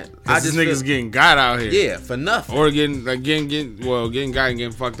saying? These niggas getting got out here. Yeah, for nothing. Or getting got and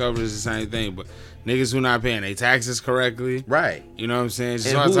getting fucked over is the same thing. But niggas who not paying their taxes correctly. Right. You know what I'm saying?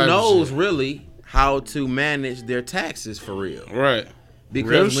 Just and who knows really how to manage their taxes for real. Right.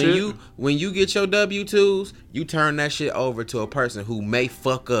 Because when you get your W-2s, you turn that shit over to a person who may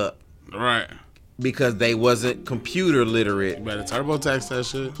fuck up. Right. Because they wasn't computer literate. You better TurboTax that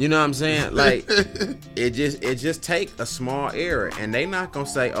shit. You know what I'm saying? Like, it just take a small error, and they not gonna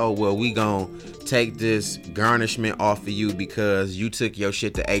say, oh well, we gonna take this garnishment off of you because you took your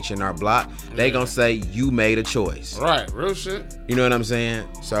shit to H&R Block. They gonna say you made a choice. Right, real shit. You know what I'm saying?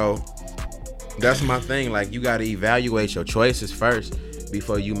 So that's my thing. Like, you gotta evaluate your choices first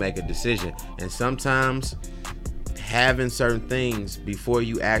before you make a decision. And sometimes having certain things before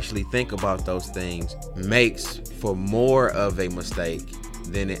you actually think about those things makes for more of a mistake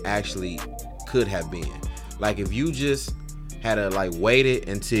than it actually could have been. Like, if you just had to waited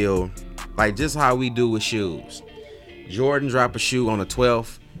until, just how we do with shoes. Jordan drop a shoe on the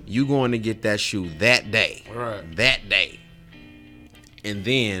 12th, you going to get that shoe that day. Right. That day. And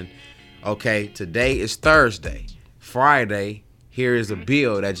then, okay, today is Thursday. Friday, here is a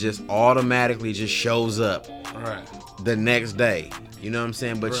bill that just automatically just shows up. Right. The next day. You know what I'm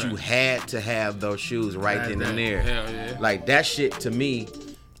saying? But you had to have those shoes right then and there. Hell yeah. Like, that shit to me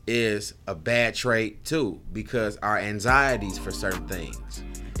is a bad trait too, because our anxieties for certain things,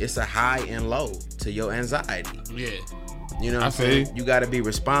 it's a high and low to your anxiety. Yeah. You know what I'm saying? You got to be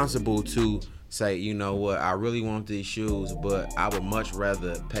responsible to say, you know what, I really want these shoes, but I would much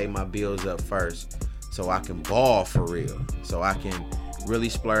rather pay my bills up first so I can ball for real, so I can really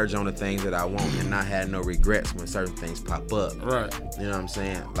splurge on the things that I want and not have no regrets when certain things pop up. Right. You know what I'm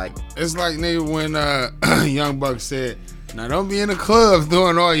saying? Like, it's like, nigga, when Young Buck said, now don't be in the club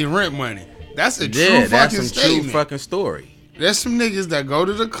doing all your rent money. That's a true fucking statement. True fucking story. There's some niggas that go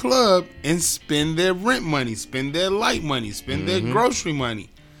to the club and spend their rent money, spend their light money, spend their grocery money.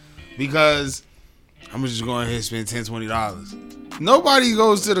 Because I'm just going ahead and spend $10, $20. Nobody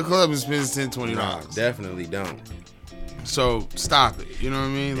goes to the club and spends $10, $20. No, definitely don't. So stop it. You know what I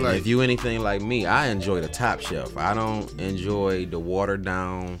mean? Like, if you anything like me, I enjoy the top shelf. I don't enjoy the watered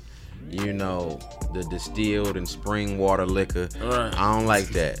down, the distilled and spring water liquor. Right. I don't like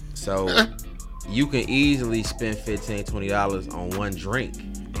that. So you can easily spend $15, $20 on one drink.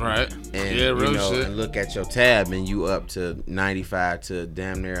 Right. And real shit. And look at your tab and you up to $95 to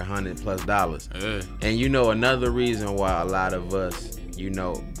damn near $100+. Yeah. And another reason why a lot of us,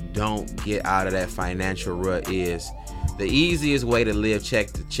 don't get out of that financial rut is the easiest way to live check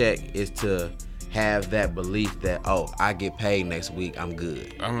to check is to have that belief that, oh, I get paid next week, I'm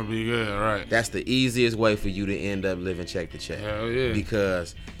good. I'm gonna be good, right? That's the easiest way for you to end up living check to check. Hell yeah.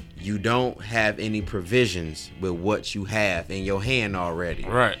 Because you don't have any provisions with what you have in your hand already.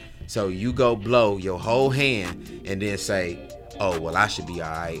 Right. So you go blow your whole hand and then say, oh, well, I should be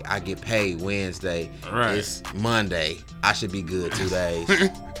all right. I get paid Wednesday. Right. It's Monday. I should be good 2 days.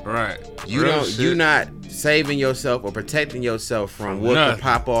 Right. You're not saving yourself or protecting yourself from what could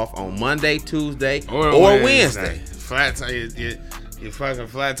pop off on Monday, Tuesday, or Wednesday. Flat tire, your fucking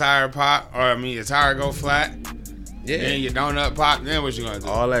flat tire pop, your tire go flat. Yeah. Then your donut pop. Then what you gonna do?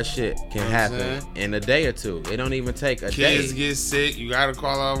 All that shit can happen in a day or two. It don't even take a day. Kids get sick. You gotta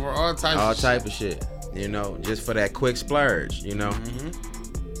call over all type of shit. Just for that quick splurge.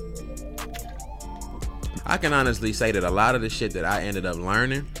 I can honestly say that a lot of the shit that I ended up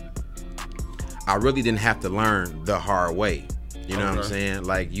learning, I really didn't have to learn the hard way. You know what I'm saying?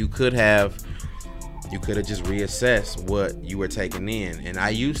 Like, you could have just reassessed what you were taking in. And I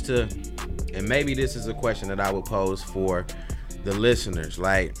used to, and maybe this is a question that I would pose for the listeners.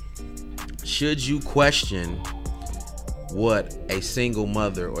 Like, should you question what a single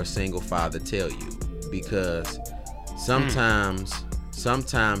mother or single father tell you? Because sometimes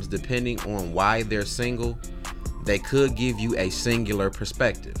depending on why they're single, they could give you a singular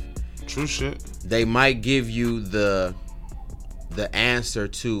perspective. True shit. They might give you the the answer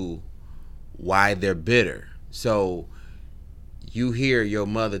to why they're bitter. So you hear your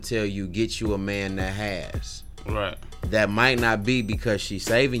mother tell you, get you a man that has. Right. That might not be because she's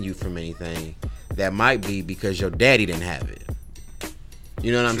saving you from anything. That might be because your daddy didn't have it.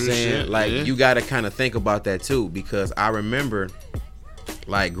 You know what I'm saying? Shit, like, yeah. you got to kind of think about that too, because I remember,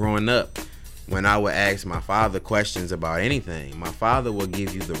 like, growing up, when I would ask my father questions about anything, my father will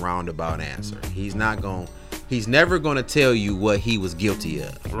give you the roundabout answer. He's never going to tell you what he was guilty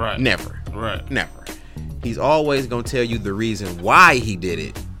of. Right. Never. Right. Never. He's always going to tell you the reason why he did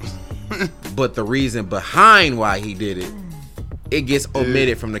it. But the reason behind why he did it, it gets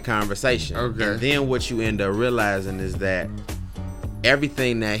omitted from the conversation. Okay. And then what you end up realizing is that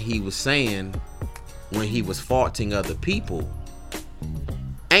everything that he was saying when he was faulting other people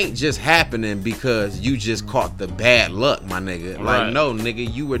ain't just happening because you just caught the bad luck, my nigga. Right. Like, no,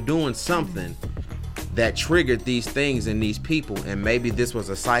 nigga, you were doing something that triggered these things in these people, and maybe this was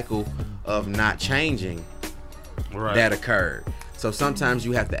a cycle of not changing that occurred. So sometimes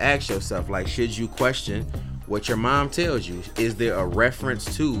you have to ask yourself, like, should you question what your mom tells you? Is there a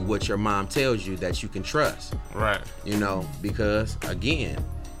reference to what your mom tells you that you can trust? Right. You know, because again,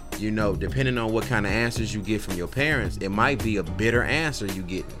 you know, depending on what kind of answers you get from your parents, it might be a bitter answer you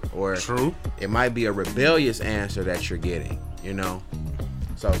get, or True. it might be a rebellious answer that you're getting, you know?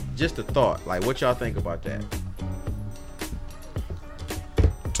 So just a thought, like, what y'all think about that?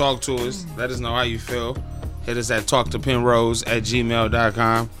 Talk to us. Let us know how you feel. Hit us at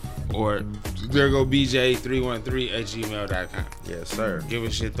talktopenrose@gmail.com or there go BJ313@gmail.com. Yes, sir. Give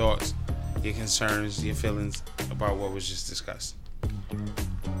us your thoughts, your concerns, your feelings about what was just discussed.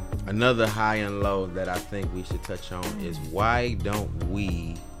 Another high and low that I think we should touch on is, why don't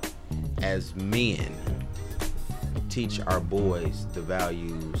we, as men, teach our boys the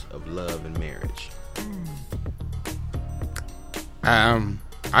values of love and marriage?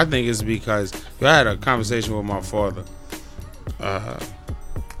 I think it's because I had a conversation with my father.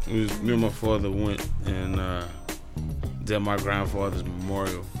 Me and my father went and did my grandfather's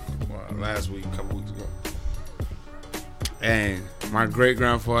memorial last week, a couple weeks ago. And my great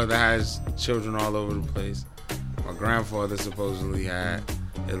grandfather has children all over the place. My grandfather supposedly had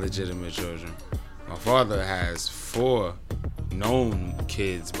illegitimate children. My father has 4 known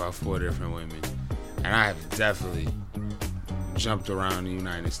kids by 4 different women. And I have definitely jumped around the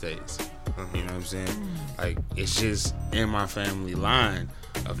United States. You know what I'm saying? Like, it's just in my family line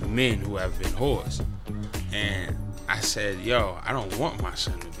of men who have been whores. And I said, yo, I don't want my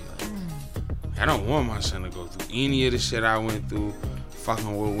son to be like that. I don't want my son to go through any of the shit I went through,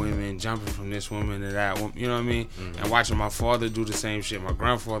 fucking with women, jumping from this woman to that woman, you know what I mean? And watching my father do the same shit, my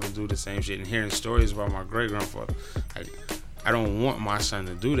grandfather do the same shit, and hearing stories about my great grandfather. Like, I don't want my son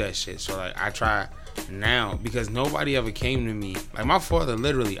to do that shit. So, like, I try now, because nobody ever came to me. Like, my father,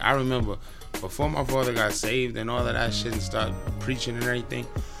 literally, I remember before my father got saved and all of that shit and started preaching and everything,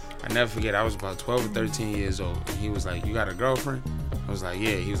 I never forget, I was about 12 or 13 years old, and he was like, you got a girlfriend? I was like,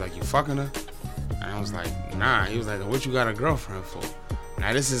 yeah. He was like, you fucking her? And I was like, nah. He was like, what you got a girlfriend for?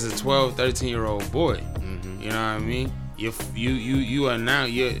 Now, this is a 12, 13-year-old boy. You know what I mean? You are now,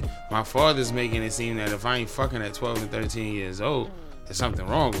 my father's making it seem that if I ain't fucking at 12 and 13 years old, there's something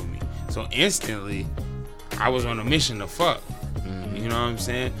wrong with me. So instantly, I was on a mission to fuck. You know what I'm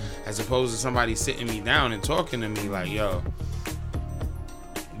saying? As opposed to somebody sitting me down and talking to me like, yo,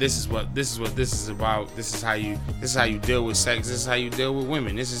 this is what this is about. This is how you deal with sex. This is how you deal with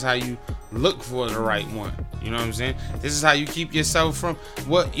women. This is how you look for the right one. You know what I'm saying? This is how you keep yourself from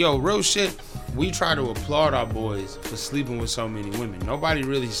real shit. We try to applaud our boys for sleeping with so many women. Nobody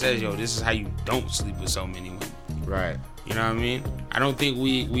really says, yo, this is how you don't sleep with so many women. Right. You know what I mean? I don't think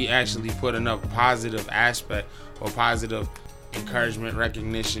we actually put enough positive aspect or positive encouragement,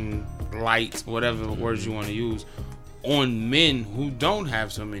 recognition, light, whatever words you want to use, on men who don't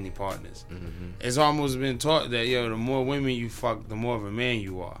have so many partners. It's almost been taught that, yo, the more women you fuck, the more of a man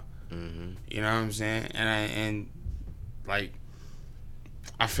you are. You know what I'm saying? And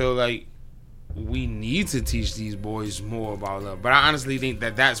I feel like we need to teach these boys more about love. But I honestly think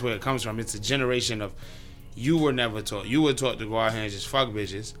that that's where it comes from. It's a generation of, you were never taught. You were taught to go out here and just fuck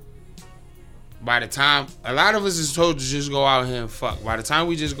bitches. By the time, a lot of us is told to just go out here and fuck. By the time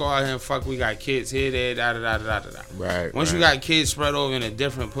we just go out here and fuck, we got kids here, there, da. Right. Once you got kids spread over in a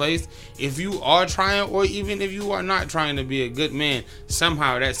different place, if you are trying, or even if you are not trying to be a good man,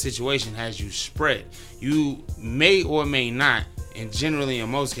 somehow that situation has you spread. You may or may not, and generally in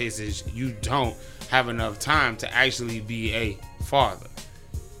most cases, you don't have enough time to actually be a father.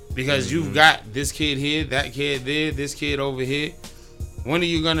 Because you've got this kid here, that kid there, this kid over here. When are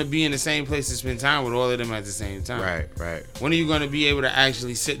you going to be in the same place to spend time with all of them at the same time? Right. When are you going to be able to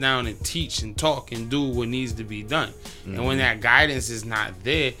actually sit down and teach and talk and do what needs to be done? Mm-hmm. And when that guidance is not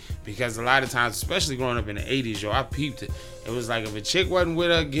there, because a lot of times, especially growing up in the 80s, I peeped it. It was like if a chick wasn't with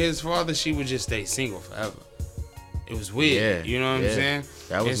her kid's father, she would just stay single forever. It was weird. You know what I'm saying?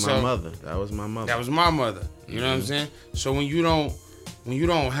 That was my mother. That was my mother. You know what I'm saying? So when you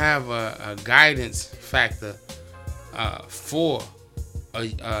don't have a guidance factor for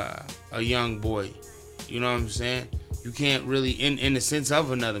a young boy, you know what I'm saying? You can't really, in the sense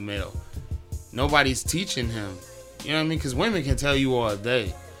of another male, nobody's teaching him. You know what I mean? Because women can tell you all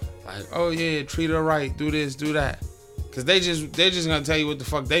day, like, oh yeah, treat her right, do this, do that. Because they're just gonna tell you what the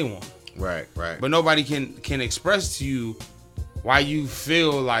fuck they want. Right. But nobody can express to you why you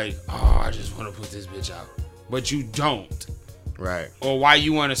feel like, oh, I just want to put this bitch out, but you don't. Right. Or why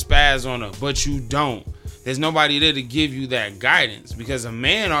you want to spaz on her, but you don't. There's nobody there to give you that guidance, because a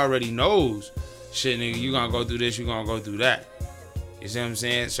man already knows, shit, nigga, you gonna go through this, you gonna go through that. You see what I'm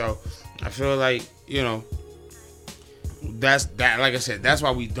saying? So I feel like, you know, that's that. Like I said, that's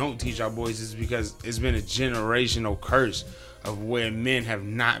why we don't teach our boys, is because it's been a generational curse of where men have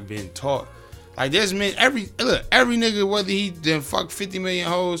not been taught. Like there's men, every nigga, whether he done fuck 50 million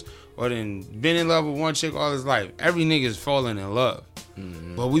hoes or then been in love with one chick all his life, every nigga's falling in love.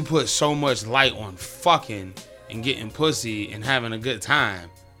 Mm-hmm. But we put so much light on fucking and getting pussy and having a good time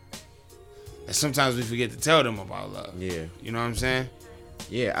that sometimes we forget to tell them about love. Yeah. You know what I'm saying?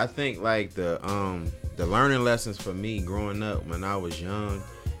 Yeah, I think like the learning lessons for me growing up when I was young,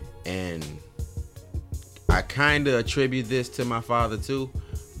 and I kind of attribute this to my father too,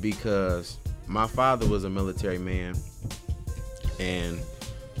 because my father was a military man and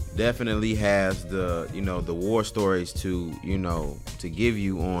definitely has the war stories to give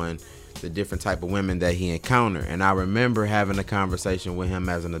you on the different type of women that he encountered. And I remember having a conversation with him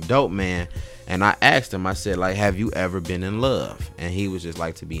as an adult man, and I asked him, I said, like, have you ever been in love? And he was just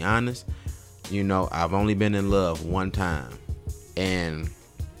like, to be honest, I've only been in love one time. And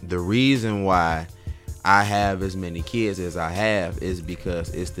the reason why I have as many kids as I have is because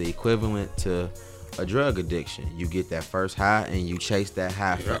it's the equivalent to a drug addiction. You get that first high and you chase that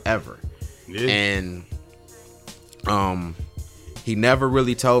high forever. Yeah. And he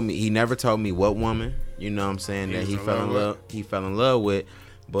never told me what woman, you know what I'm saying, that he fell in love with,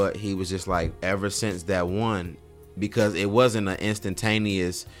 but he was just like, ever since that one, because it wasn't an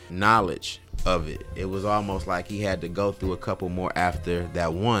instantaneous knowledge of it. It was almost like he had to go through a couple more after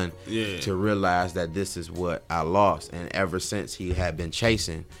that one to realize that this is what I lost. And ever since, he had been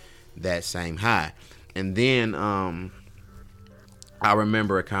chasing that same high. And then I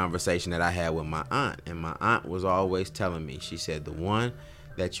remember a conversation that I had with my aunt, and my aunt was always telling me, she said, the one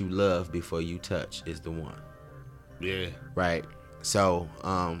that you love before you touch is the one. Yeah. Right. So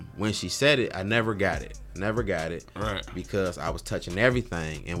when she said it, I never got it. Right. Because I was touching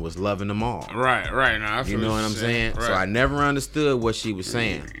everything and was loving them all. Right. Now, I feel you know what I'm saying? Right. So I never understood what she was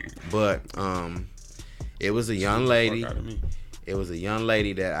saying. But it was a young lady. It was a young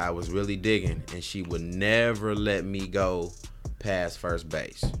lady that I was really digging, and she would never let me go past first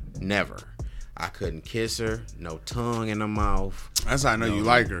base. Never. I couldn't kiss her. No tongue in her mouth. That's how I know you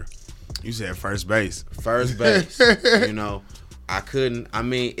like her. You said first base. First base. I couldn't. I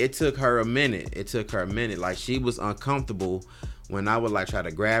mean, it took her a minute. Like, she was uncomfortable when I would like try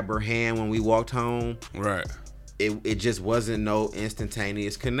to grab her hand when we walked home. Right. It just wasn't no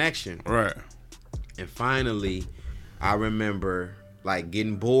instantaneous connection. Right. And finally, I remember like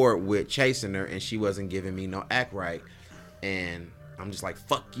getting bored with chasing her, and she wasn't giving me no act right. And I'm just like,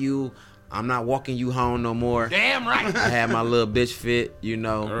 fuck you. I'm not walking you home no more. Damn right. I had my little bitch fit,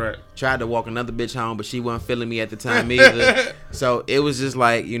 Right. Tried to walk another bitch home, but she wasn't feeling me at the time either. So it was just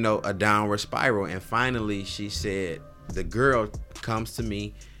like, a downward spiral. And finally, she said, the girl comes to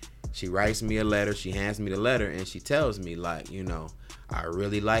me. She writes me a letter. She hands me the letter, and she tells me, like, I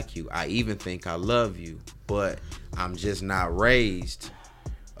really like you. I even think I love you, but I'm just not raised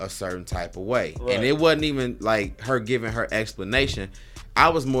a certain type of way. Right. And it wasn't even like her giving her explanation. I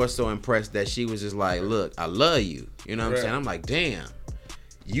was more so impressed that she was just like, look, I love you. You know what I'm saying? I'm like, damn.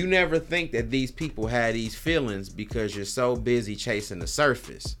 You never think that these people had these feelings because you're so busy chasing the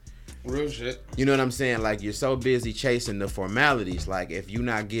surface. Real shit. You know what I'm saying? Like, you're so busy chasing the formalities. Like, if you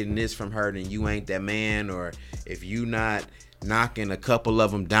not getting this from her, then you ain't that man. Or if you not knocking a couple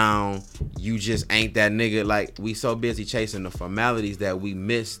of them down, you just ain't that nigga. Like, we so busy chasing the formalities that we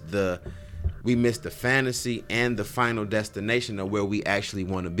miss the fantasy and the final destination of where we actually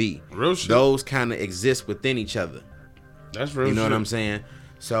want to be. Real shit. Those kind of exist within each other. That's real shit. You know what I'm saying?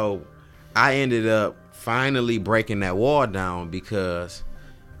 So I ended up finally breaking that wall down because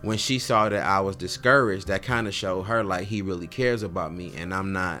when she saw that I was discouraged, that kind of showed her like he really cares about me, and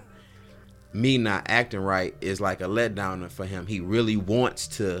me not acting right is like a letdown for him. He really wants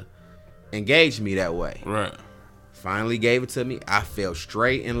to engage me that way. Right. Finally gave it to me. I fell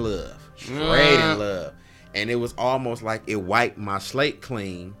straight in love. And it was almost like it wiped my slate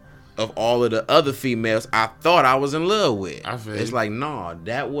clean of all of the other females I thought I was in love with. It's like, no,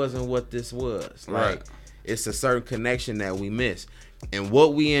 that wasn't what this was. Right. Like, it's a certain connection that we miss. And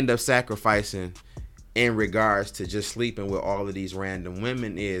what we end up sacrificing in regards to just sleeping with all of these random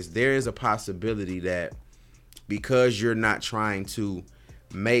women is there is a possibility that because you're not trying to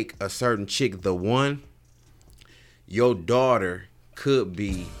make a certain chick the one, your daughter could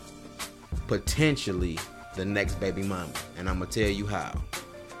be potentially the next baby mama. And I'm going to tell you how.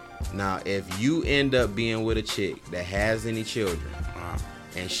 Now, if you end up being with a chick that has any children,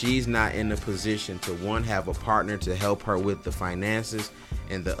 and she's not in a position to, one, have a partner to help her with the finances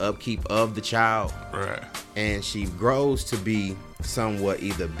and the upkeep of the child, right, and she grows to be somewhat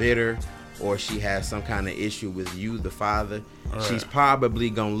either bitter or she has some kind of issue with you, the father, right, she's probably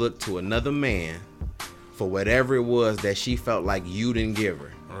going to look to another man for whatever it was that she felt like you didn't give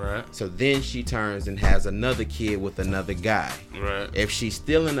her. Right. So then she turns and has another kid with another guy. Right. If she's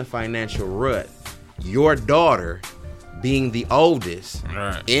still in a financial rut, your daughter, being the oldest,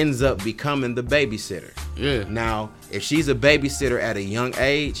 right, ends up becoming the babysitter. Yeah. Now, if she's a babysitter at a young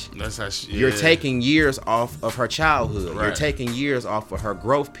age, that's how you're taking years off of her childhood. Right. You're taking years off of her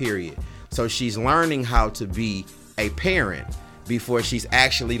growth period. So she's learning how to be a parent before she's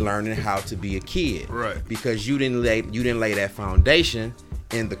actually learning how to be a kid. Right. Because you didn't lay that foundation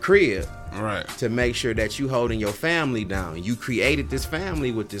in the crib, right, to make sure that you holding your family down. You created this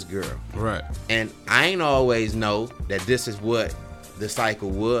family with this girl. Right. And I ain't always know that this is what the cycle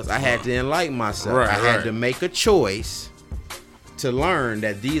was. I had to enlighten myself. Right, I had to make a choice to learn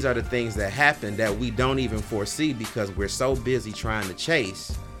that these are the things that happen that we don't even foresee because we're so busy trying to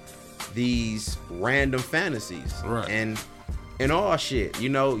chase these random fantasies. Right. And all shit. You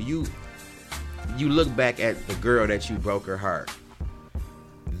know, you look back at the girl that you broke her heart.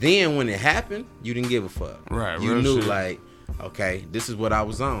 Then when it happened, you didn't give a fuck. Right. You knew shit. like, okay, this is what I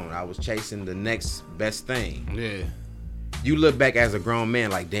was on. I was chasing the next best thing. Yeah. You look back as a grown man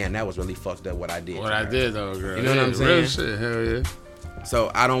like, damn, that was really fucked up what I did. What I did though, girl. You know what I'm saying? Real shit. Hell yeah.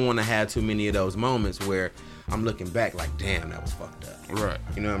 So I don't want to have too many of those moments where I'm looking back like, damn, that was fucked up. Right.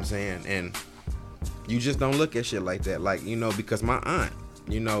 You know what I'm saying? And you just don't look at shit like that. Like, you know, because my aunt,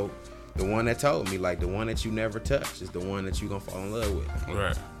 you know, the one that told me, like, the one that you never touch is the one that you gonna fall in love with.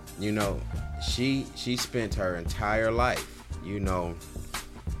 Right. You know, she spent her entire life, you know,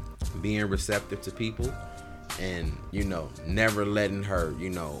 being receptive to people and, you know, never letting her, you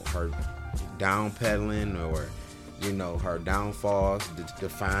know, her downpedaling or, you know, her downfalls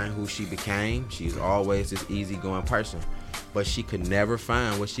define who she became. She's always this easygoing person, but she could never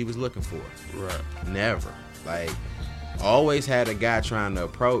find what she was looking for. Right. Never. Like, always had a guy trying to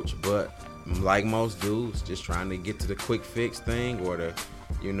approach, but like most dudes, just trying to get to the quick fix thing or the,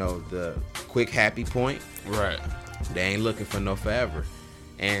 you know, the quick happy point. Right. They ain't looking for no forever.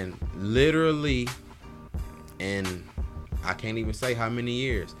 And literally, and I can't even say how many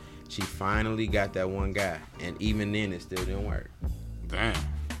years, she finally got that one guy. And even then, it still didn't work. Damn.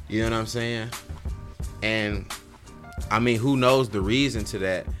 You know what I'm saying? And, I mean, who knows the reason to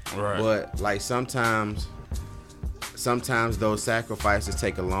that? Right. But, like, sometimes those sacrifices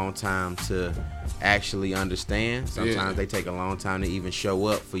take a long time to actually understand. Sometimes they take a long time to even show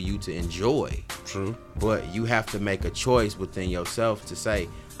up for you to enjoy. True. But you have to make a choice within yourself to say,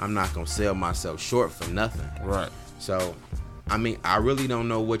 I'm not going to sell myself short for nothing. Right. So, I mean, I really don't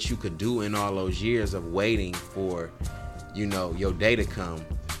know what you could do in all those years of waiting for, you know, your day to come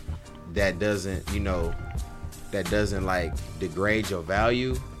that doesn't, you know, like degrade your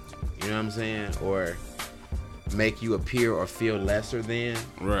value. You know what I'm saying? Or make you appear or feel lesser than.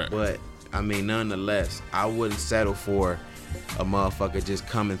 Right. But I mean, nonetheless, I wouldn't settle for a motherfucker just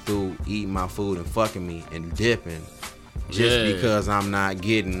coming through, eating my food and fucking me and dipping just because I'm not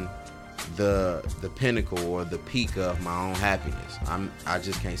getting the pinnacle or the peak of my own happiness. I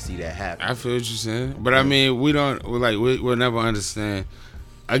just can't see that happen. I feel what you're saying, but I mean, we'll never understand.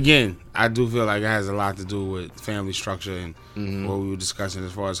 Again, I do feel like it has a lot to do with family structure and what we were discussing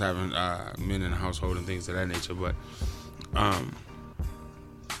as far as having men in the household and things of that nature. But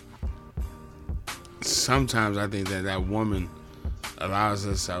sometimes I think that woman allows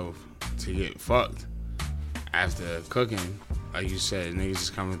herself to get fucked after cooking. Like you said, niggas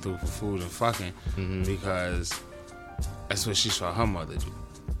just coming through for food and fucking because that's what she saw her mother do.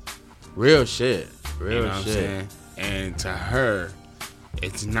 Real shit. Real You know what I'm shit. saying? And to her,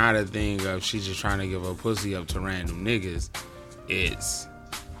 it's not a thing of she's just trying to give her pussy up to random niggas. It's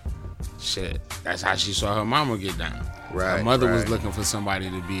shit. That's how she saw her mama get down. Right. Her mother was right. looking for somebody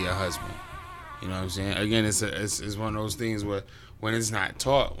to be a husband. You know what I'm saying? Again, it's one of those things where when it's not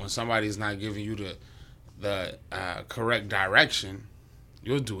taught, when somebody's not giving you the correct direction,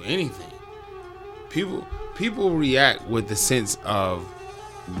 you'll do anything. People react with the sense of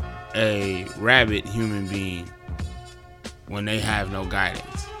a rabid human being when they have no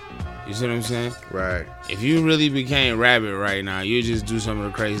guidance. You see what I'm saying? Right. If you really became rabid right now, you just do some of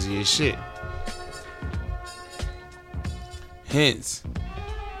the craziest shit. Hence,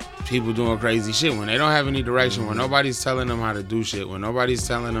 people doing crazy shit when they don't have any direction, when nobody's telling them how to do shit, when nobody's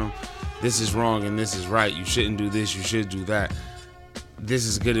telling them this is wrong and this is right, you shouldn't do this, you should do that. This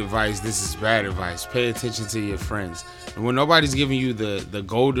is good advice, this is bad advice. Pay attention to your friends. And when nobody's giving you the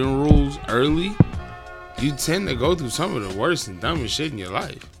golden rules early, you tend to go through some of the worst and dumbest shit in your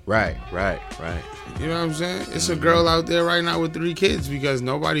life. Right. You know what I'm saying? It's a girl out there right now with 3 kids because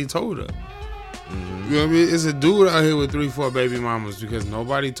nobody told her. You know what I mean? It's a dude out here with 3-4 baby mamas because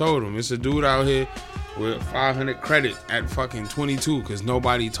nobody told him. It's a dude out here with 500 credit at fucking 22 because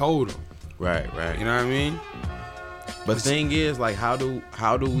nobody told him. Right. You know what I mean? But thing is, like, how do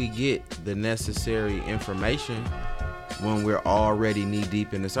we get the necessary information when we're already knee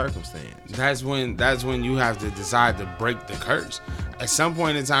deep in the circumstance? That's when you have to decide to break the curse. At some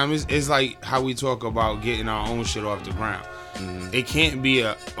point in time, it's like how we talk about getting our own shit off the ground. It can't be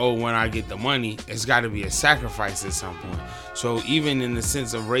when I get the money. It's got to be a sacrifice at some point. So even in the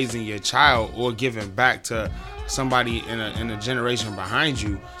sense of raising your child or giving back to somebody in a generation behind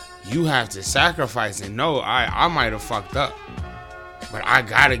you, you have to sacrifice and know I might have fucked up, but I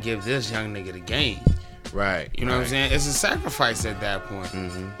gotta give this young nigga the game. Right. You know what I'm saying? It's a sacrifice at that point.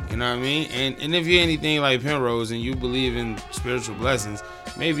 You know what I mean? And if you're anything like Penrose and you believe in spiritual blessings,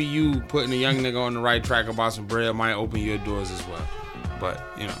 maybe you putting a young nigga on the right track about some bread might open your doors as well. But,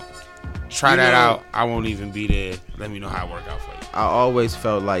 try that out. I won't even be there. Let me know how it work out for you. I always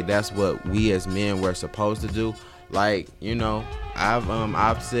felt like that's what we as men were supposed to do. Like,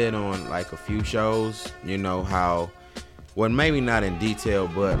 I've said on like a few shows, how, well, maybe not in detail,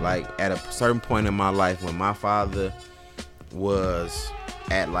 but like at a certain point in my life when my father was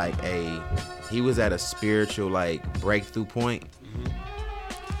at he was at a spiritual like breakthrough point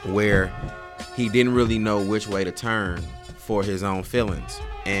where he didn't really know which way to turn for his own feelings.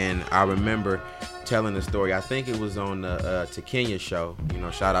 And I remember telling the story, I think it was on the To Kenya show,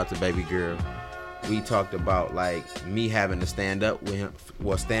 shout out to baby girl. We talked about like me having to stand up with him,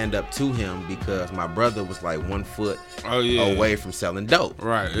 stand up to him because my brother was like 1 foot away from selling dope.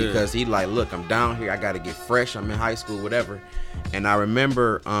 Right. Because he like, look, I'm down here, I gotta get fresh, I'm in high school, whatever. And I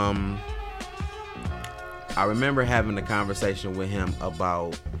remember having a conversation with him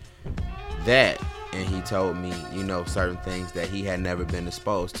about that, and he told me, certain things that he had never been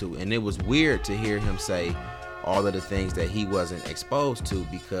exposed to. And it was weird to hear him say all of the things that he wasn't exposed to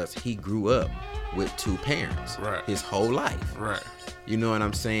because he grew up with 2 parents his whole life. Right. You know what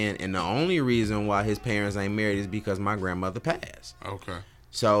I'm saying? And the only reason why his parents ain't married is because my grandmother passed. Okay.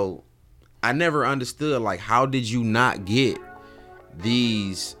 So I never understood, like, how did you not get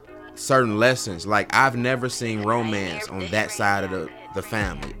these certain lessons? Like, I've never seen romance on that side of the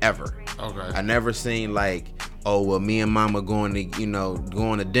family ever. Okay. I never seen like, oh, well, me and mama going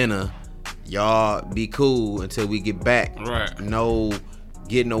to dinner, y'all be cool until we get back. Right. No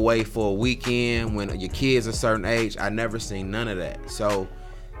getting away for a weekend when your kid's a certain age. I never seen none of that. So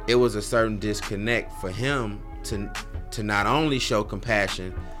it was a certain disconnect for him to not only show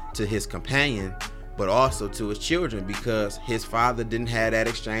compassion to his companion, but also to his children, because his father didn't have that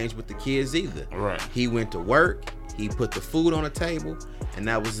exchange with the kids either. Right. He went to work, he put the food on the table, and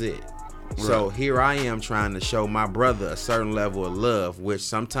that was it. Right. So here I am trying to show my brother a certain level of love, which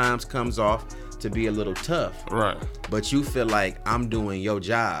sometimes comes off to be a little tough. Right. But you feel like I'm doing your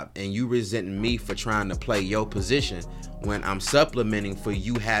job and you resenting me for trying to play your position when I'm supplementing for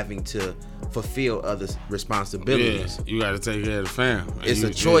you having to fulfill other responsibilities. Yeah, you got to take care of the fam. It's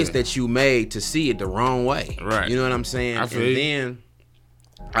a choice that you made to see it the wrong way. Right. You know what I'm saying? I feel you. Then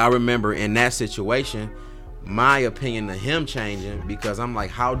I remember in that situation, my opinion of him changing, because I'm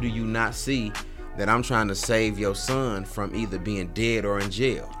like, how do you not see that I'm trying to save your son from either being dead or in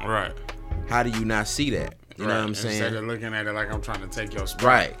jail? Right. How do you not see that? You know what I'm saying? Instead of looking at it like I'm trying to take your spot.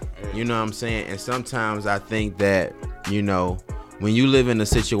 Right. Yeah. You know what I'm saying? And sometimes I think that, when you live in a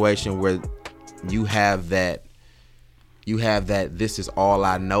situation where you have that this is all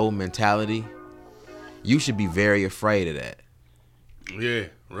I know mentality, you should be very afraid of that. Yeah.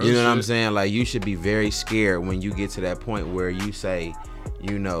 Real You know shit. what I'm saying? Like, you should be very scared when you get to that point where you say,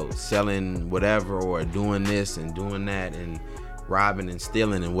 you know, selling whatever or doing this and doing that and robbing and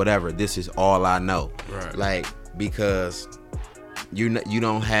stealing and whatever. This is all I know. Right. Like, because you really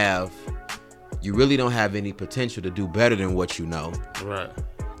don't have any potential to do better than what you know. Right.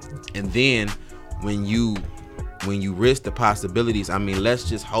 And then when you risk the possibilities, I mean, let's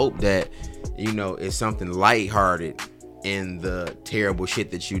just hope that, you know, it's something lighthearted in the terrible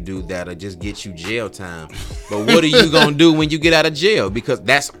shit that you do that'll just get you jail time. But what are you gonna do when you get out of jail? Because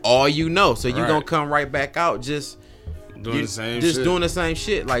that's all you know. So you're gonna come right back out just doing the same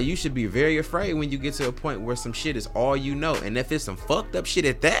shit. Like, you should be very afraid when you get to a point where some shit is all you know. And if it's some fucked up shit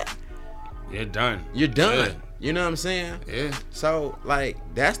at that, you're done. You're done. Yeah. You know what I'm saying? Yeah. So, like,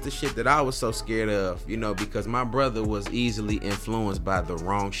 that's the shit that I was so scared of, you know, because my brother was easily influenced by the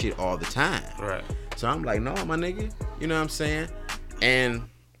wrong shit all the time. Right. So I'm like, no, my nigga. You know what I'm saying? And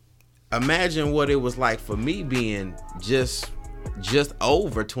imagine what it was like for me being just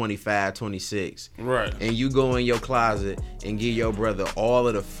over 25, 26. Right. And you go in your closet and give your brother all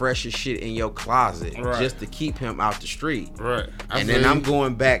of the freshest shit in your closet just to keep him out the street. Right. And then I'm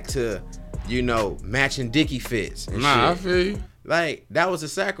going back to, you know, matching Dickie fits and shit. I feel you. Like, that was a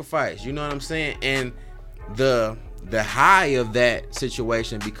sacrifice, you know what I'm saying? And the high of that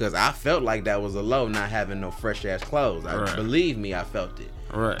situation, because I felt like that was a low, not having no fresh ass clothes. Believe me, I felt it.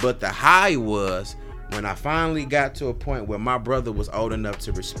 Right. But the high was when I finally got to a point where my brother was old enough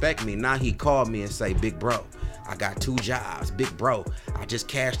to respect me. Now he called me and say, big bro, I got 2 jobs. Big bro, I just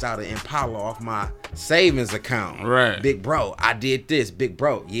cashed out an Impala off my savings account. Right. Big bro, I did this. Big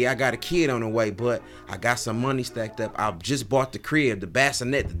bro, yeah, I got a kid on the way, but I got some money stacked up. I just bought the crib, the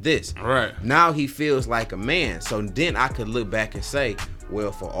bassinet, this. Right. Now he feels like a man. So then I could look back and say,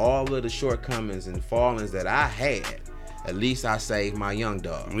 well, for all of the shortcomings and fallings that I had, at least I saved my young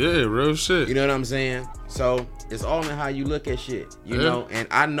dog. Yeah, real shit. You know what I'm saying? So it's all in how you look at shit, you know? And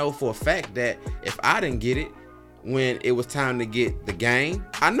I know for a fact that if I didn't get it when it was time to get the game,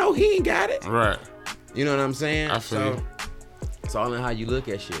 I know he ain't got it. Right. You know what I'm saying? I feel you. It's all in how you look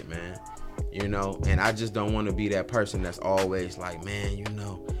at shit, man. You know, and I just don't want to be that person that's always like, man, you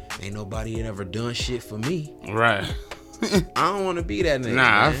know, ain't nobody ever done shit for me. Right. I don't want to be that nigga. Nah,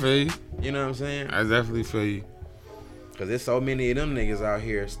 man. I feel you. You know what I'm saying? I definitely feel you. Cause there's so many of them niggas out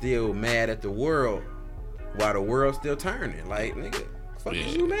here still mad at the world while the world's still turning. Like, nigga, fuck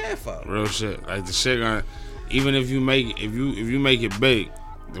is you mad for? Real shit. Like, the shit gonna, even if you make it big,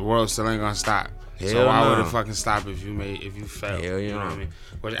 the world still ain't gonna stop. So why would it fucking stop if you fail? Hell yeah. You know what I mean?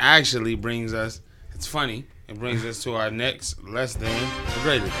 Which actually brings us, it's funny, it brings us to our next less than or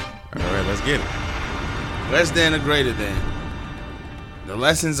greater than. All right, let's get it. Less than or greater than. The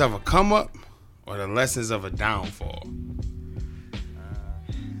lessons of a come up or the lessons of a downfall?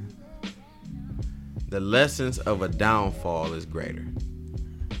 The lessons of a downfall is greater.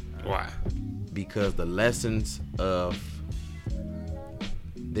 Why? Because the lessons of,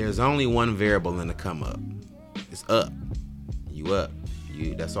 there's only one variable in the come up. It's up. You up.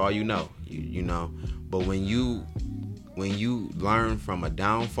 That's all you know. You know. But when you learn from a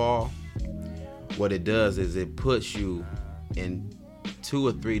downfall, what it does is it puts you in 2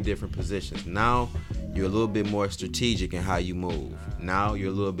 or 3 different positions. Now you're a little bit more strategic in how you move. Now you're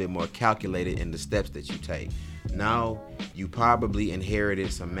a little bit more calculated in the steps that you take. Now you probably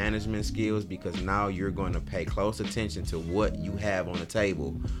inherited some management skills because now you're going to pay close attention to what you have on the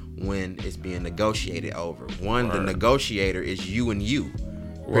table when it's being negotiated over. The negotiator is you and you,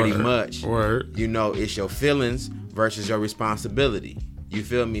 pretty much. You know, it's your feelings versus your responsibility. You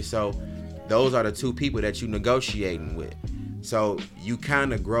feel me? So those are the 2 people that you negotiating with. So you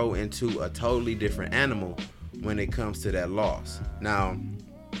kind of grow into a totally different animal when it comes to that loss. Now,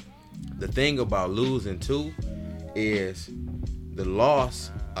 the thing about losing too is the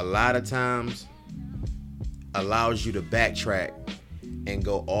loss a lot of times allows you to backtrack and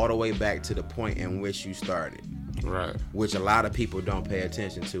go all the way back to the point in which you started. Right. Which a lot of people don't pay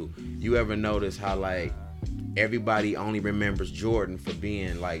attention to. You ever notice how, like, everybody only remembers Jordan for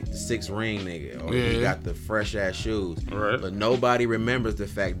being like the 6 ring nigga, or he got the fresh ass shoes, but nobody remembers the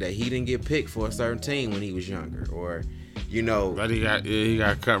fact that he didn't get picked for a certain team when he was younger, or you know, but he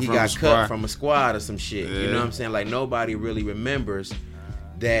got cut from a squad or some shit. You know what I'm saying? Like, nobody really remembers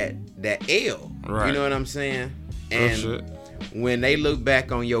that L. Right. You know what I'm saying? And when they look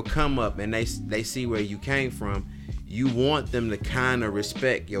back on your come up and they see where you came from, you want them to kind of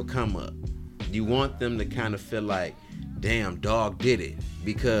respect your come up. You want them to kind of feel like, damn, dog did it.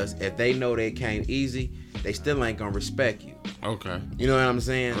 Because if they know they came easy, they still ain't gonna respect you. Okay. You know what I'm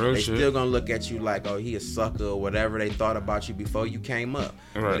saying? Real They shit. still gonna look at you like, oh, he a sucker or whatever they thought about you before you came up.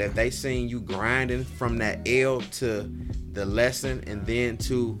 Right. But if they seen you grinding from that L to the lesson and then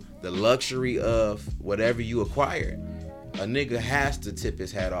to the luxury of whatever you acquired, a nigga has to tip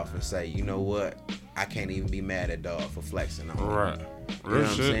his hat off and say, you know what? I can't even be mad at dog for flexing on me. Right. You Real know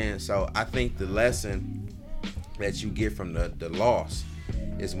what shit. I'm saying? So I think the lesson that you get from the loss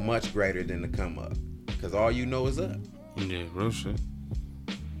is much greater than the come up. Because all you know is up. Yeah, real shit.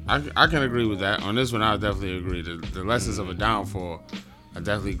 I can agree with that. On this one, I would definitely agree. The lessons of a downfall are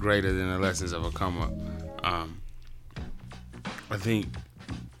definitely greater than the lessons of a come up. I think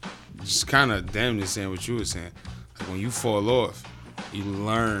just kind of damn near saying what you were saying. Like when you fall off, you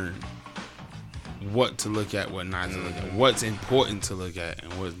learn what to look at, what not to look at, what's important to look at,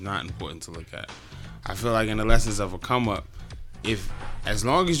 and what's not important to look at. I feel like in the lessons of a come up, as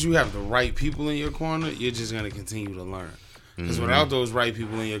long as you have the right people in your corner, you're just gonna continue to learn. Because without those right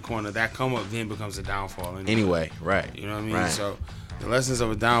people in your corner, that come up then becomes a downfall. Anyway, right. You know what I mean? Right. So the lessons of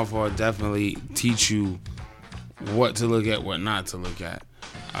a downfall definitely teach you what to look at, what not to look at,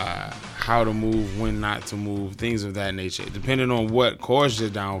 how to move, when not to move, things of that nature. Depending on what caused your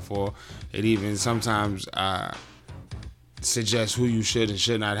downfall, it even sometimes suggests who you should and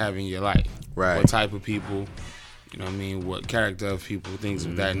should not have in your life. Right. What type of people, you know what I mean? What character of people, things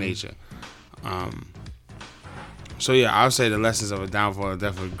of that nature. So yeah, I'll say the lessons of a downfall are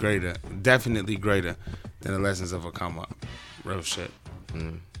definitely greater than the lessons of a come up. Real shit.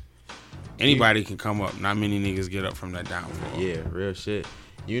 Anybody can come up. Not many niggas get up from that downfall. Yeah, real shit.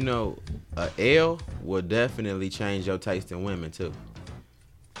 You know, a L will definitely change your taste in women too.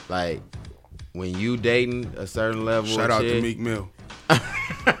 Like when you dating a certain level. Shout of out chick, to Meek Mill.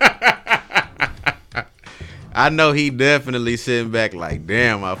 I know he definitely sitting back like,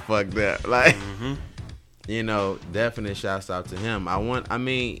 damn, I fucked up. Like, you know, definite shouts out to him.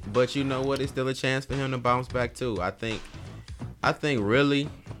 But you know what? It's still a chance for him to bounce back too. I think really,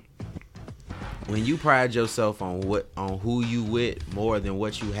 when you pride yourself on who you with more than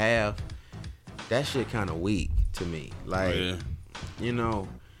what you have, that shit kind of weak to me. Like, you know,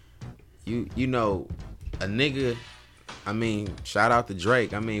 you know, a nigga. I mean, shout out to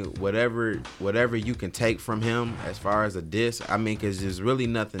Drake. I mean, whatever you can take from him as far as a diss. I mean, because there's really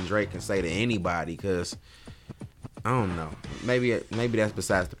nothing Drake can say to anybody. Because I don't know. Maybe that's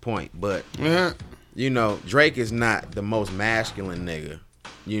besides the point. But you know, Drake is not the most masculine nigga,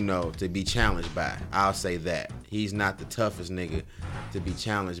 you know, to be challenged by. I'll say that. He's not the toughest nigga to be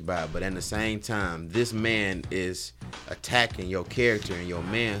challenged by. But at the same time, this man is attacking your character and your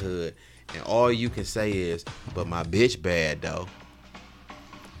manhood. And all you can say is, but my bitch bad, though.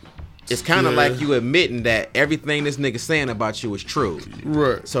 It's kind of like you admitting that everything this nigga saying about you is true.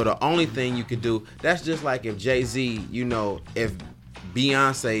 Right. So the only thing you could do, that's just like if Jay-Z, you know, if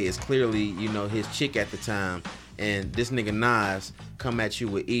Beyonce is clearly, you know, his chick at the time, and this nigga Nas come at you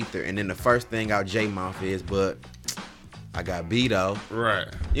with Ether, and then the first thing out J-Mouth is, but I got B though. Right.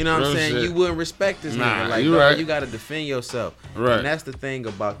 You know what I'm saying? Shit. You wouldn't respect this nigga. Like, you dog, right. You got to defend yourself. Right. And that's the thing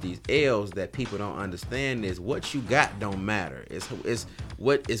about these L's that people don't understand is what you got don't matter. It's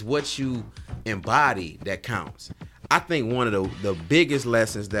what you embody that counts. I think one of the biggest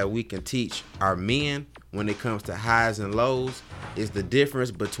lessons that we can teach our men when it comes to highs and lows is the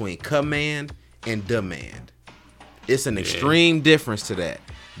difference between command and demand. It's an extreme difference to that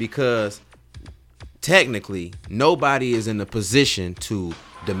because technically, nobody is in a position to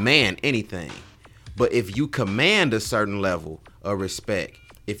demand anything. But if you command a certain level of respect,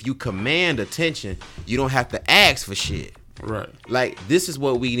 if you command attention, you don't have to ask for shit. Right. Like, this is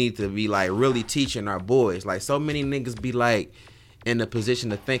what we need to be, like, really teaching our boys. Like, so many niggas be, like, in the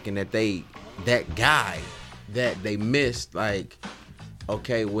position of thinking that that guy that they missed, like,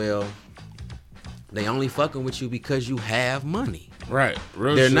 okay, well, they only fucking with you because you have money. Right.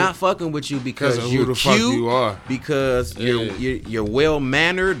 Real They're shit. not fucking with you because of who you're the cute, fuck you are. because you're well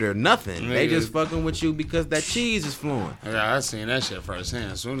mannered or nothing. They Nigga. just fucking with you because that cheese is flowing. Yeah, I seen that shit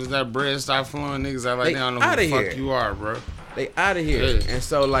firsthand. As soon as that bread start flowing, niggas are like, They they don't know who outta the fuck here. you are, bro. They out of here. Yeah. And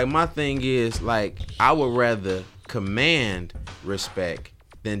so, like, my thing is, like, I would rather command respect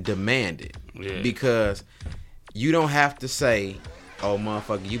than demand it. Yeah. Because you don't have to say, oh,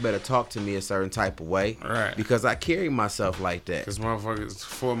 motherfucker, you better talk to me a certain type of way. Right. Because I carry myself like that. Cause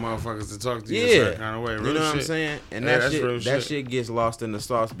four motherfuckers to talk to you a Yeah, certain kind of way. Real you know shit. what I'm saying? And Yeah, that that's real shit, that shit gets lost in the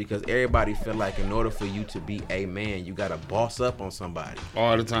sauce because everybody feel like in order for you to be a man, you gotta boss up on somebody.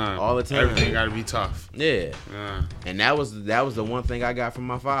 All the time. All the time. Everything got to be tough. Yeah. Yeah. And that was the one thing I got from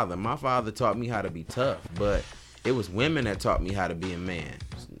my father. My father taught me how to be tough, but it was women that taught me how to be a man.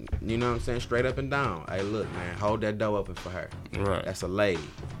 You know what I'm saying? Straight up and down. Hey, look, man, hold that door open for her. Right. That's a lady.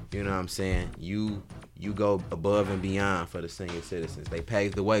 You know what I'm saying? You go above and beyond for the senior citizens. They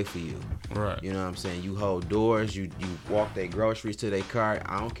pave the way for you. Right. You know what I'm saying? You hold doors. You walk their groceries to their car.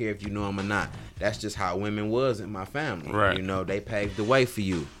 I don't care if you know them or not. That's just how women was in my family. Right. You know, they paved the way for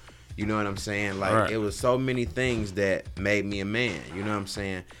you. You know what I'm saying? Like, right. It was so many things that made me a man. You know what I'm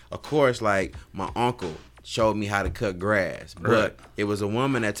saying? Of course, like, my uncle showed me how to cut grass. But right. It was a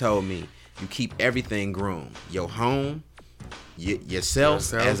woman that told me, you keep everything groomed. Your home,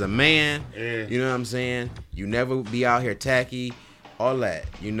 yourself as a man. Yeah. You know what I'm saying? You never be out here tacky, all that.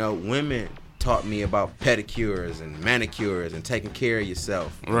 You know, women taught me about pedicures and manicures and taking care of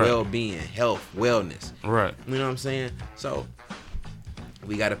yourself, right. well-being, health, wellness. Right. You know what I'm saying? So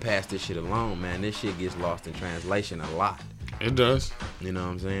we got to pass this shit along, man. This shit gets lost in translation a lot. It does. You know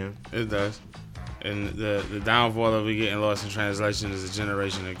what I'm saying? It does. And the downfall of it getting lost in translation is a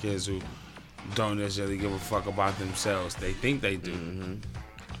generation of kids who don't necessarily give a fuck about themselves. They think they do. Mm-hmm.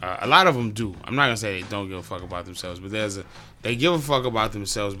 A lot of them do. I'm not gonna say they don't give a fuck about themselves, but they give a fuck about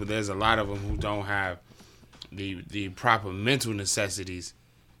themselves. But there's a lot of them who don't have the proper mental necessities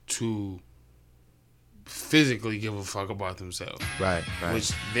to physically give a fuck about themselves. Right.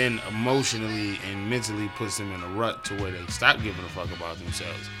 Which then emotionally and mentally puts them in a rut to where they stop giving a fuck about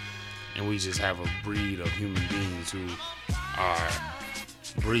themselves. And we just have a breed of human beings who are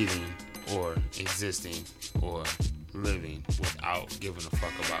breathing or existing or living without giving a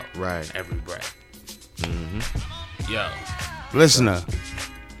fuck about every breath. Mm-hmm. Yo, listener,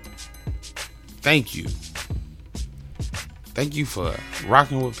 thank you. Thank you for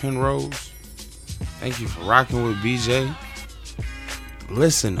rocking with Penrose. Thank you for rocking with BJ.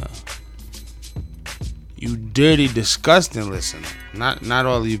 Listener, you dirty, disgusting listener. Not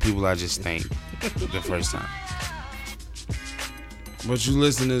all of you people I just thanked the first time. But you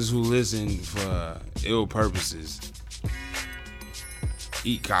listeners who listen for ill purposes,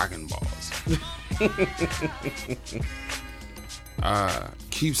 eat cock and balls.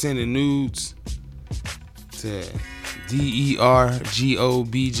 Keep sending nudes to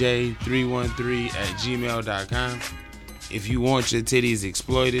dergobj313@gmail.com. If you want your titties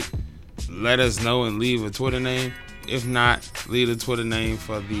exploited, let us know and leave a Twitter name. If not, leave a Twitter name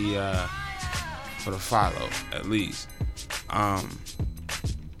for the follow at least.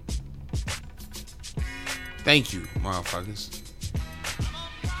 Thank you, motherfuckers.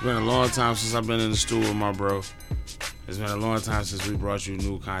 It's been a long time since I've been in the studio with my bro. It's been a long time since we brought you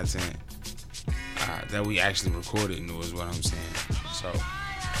new content that we actually recorded new is what I'm saying. So,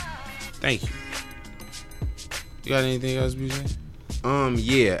 thank you. You got anything else, BJ?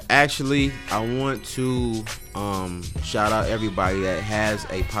 Yeah, actually, I want to shout out everybody that has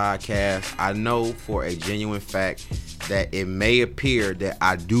a podcast. I know for a genuine fact that it may appear that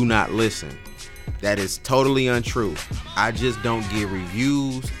I do not listen. That is totally untrue. I just don't give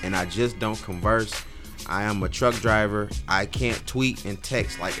reviews and I just don't converse. I am a truck driver. I can't tweet and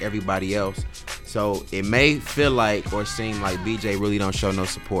text like everybody else. So it may feel like or seem like BJ really don't show no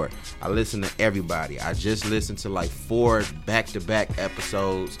support. I listen to everybody. I just listened to like 4 back-to-back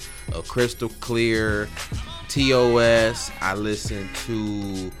episodes of Crystal Clear, TOS. I listened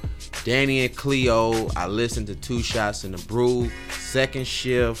to Danny and Cleo. I listened to 2 Shots in the Brew, Second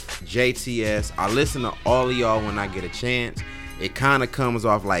Shift, JTS. I listen to all of y'all when I get a chance. It kind of comes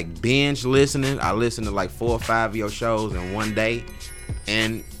off like binge listening. I listen to like 4 or 5 of your shows in one day,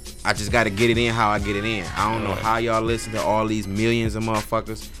 and I just got to get it in how I get it in. I don't know how y'all listen to all these millions of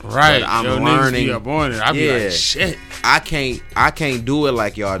motherfuckers. Right. But I'm learning. Be up on it. I be like, shit. I can't do it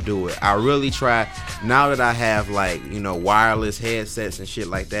like y'all do it. I really try. Now that I have like, wireless headsets and shit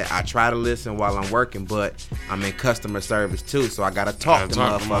like that, I try to listen while I'm working, but I'm in customer service too, so I got to talk to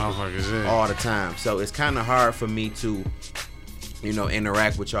motherfuckers all the time. So it's kind of hard for me to,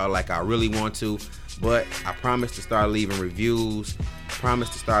 interact with y'all like I really want to. But I promise to start leaving reviews. Promise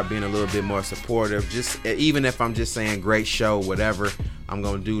to start being a little bit more supportive. Just even if I'm just saying great show, whatever, I'm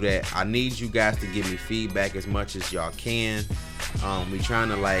gonna do that. I need you guys to give me feedback as much as y'all can. We trying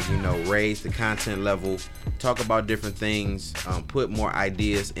to raise the content level, talk about different things, put more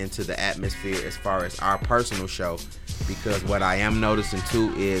ideas into the atmosphere as far as our personal show. Because what I am noticing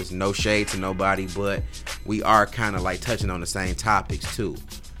too is no shade to nobody, but we are kind of like touching on the same topics too.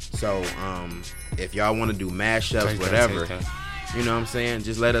 So if y'all want to do mashups, whatever, you know what I'm saying,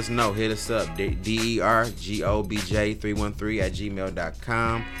 just let us know. Hit us up,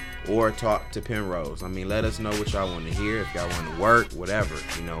 dergobj313@gmail.com, or talk to Penrose. I mean, let us know what y'all want to hear. If y'all want to work, whatever,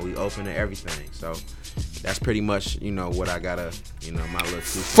 we open to everything. So that's pretty much, you know, what I gotta, you know, my little two.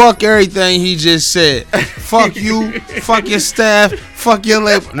 Fuck everything he just said. Fuck you. Fuck your staff. Fuck your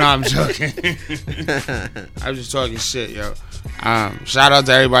label. No, I'm joking. I'm just talking shit, yo. Shout out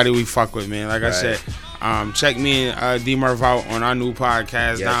to everybody we fuck with, man. Like I said, check me and D-Murph out on our new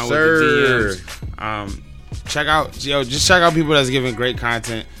podcast, Down with the DMs. Check out people that's giving great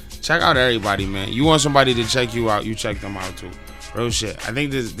content. Check out everybody, man. You want somebody to check you out, you check them out too. Real shit. I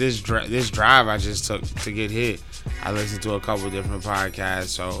think this drive I just took to get hit, I listened to a couple different podcasts.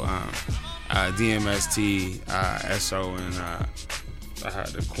 So DMST, SO, and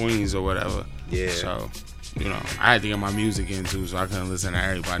the Queens or whatever. Yeah. So, you know, I had to get my music in too, so I couldn't listen to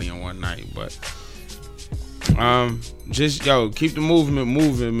everybody in one night. But just keep the movement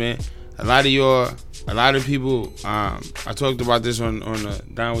moving, man. A lot of people. I talked about this on the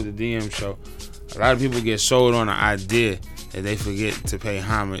Down with the DM show. A lot of people get sold on an idea that they forget to pay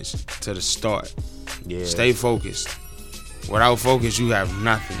homage to the start. Yeah. Stay focused. Without focus, you have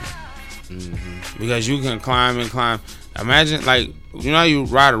nothing. Mm-hmm. Because you can climb and climb. Imagine, like, you know how you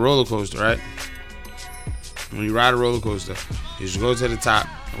ride a roller coaster, right? When you ride a roller coaster, you just go to the top.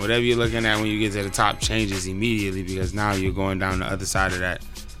 And whatever you're looking at when you get to the top changes immediately because now you're going down the other side of that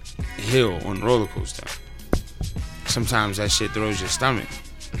hill on the roller coaster. Sometimes that shit throws your stomach.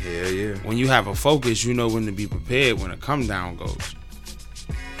 Hell yeah. When you have a focus, you know when to be prepared when a come down goes.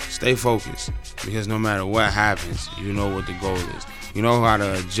 Stay focused because no matter what happens, you know what the goal is. You know how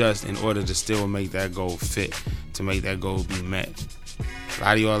to adjust in order to still make that goal fit, to make that goal be met. A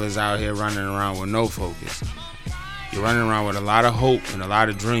lot of y'all is out here running around with no focus. You're running around with a lot of hope and a lot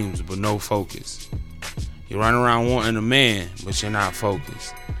of dreams, but no focus. You're running around wanting a man, but you're not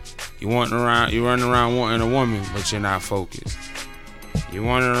focused. You're running around wanting a woman, but you're not focused. You're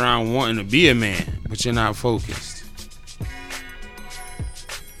running around wanting to be a man, but you're not focused.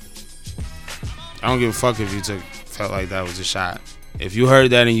 I don't give a fuck if you felt like that was a shot. If you heard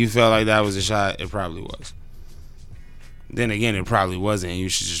that and you felt like that was a shot, it probably was. Then again, it probably wasn't, and you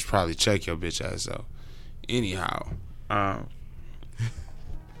should just probably check your bitch ass out. Anyhow,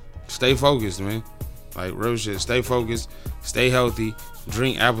 stay focused, man. Like, real shit. Stay focused. Stay healthy.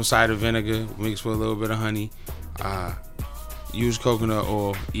 Drink apple cider vinegar mixed with a little bit of honey. Use coconut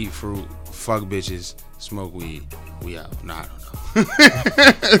oil. Eat fruit. Fuck bitches. Smoke weed. We out. Nah, I don't know.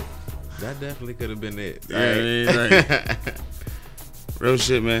 That definitely could have been it. Right. Real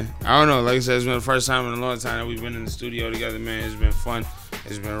shit, man. I don't know. Like I said, it's been the first time in a long time that we've been in the studio together, man. It's been fun.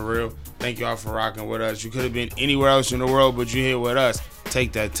 It's been real. Thank y'all for rocking with us. You could have been anywhere else in the world, but you're here with us.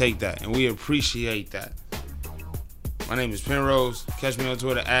 Take that. And we appreciate that. My name is Penrose. Catch me on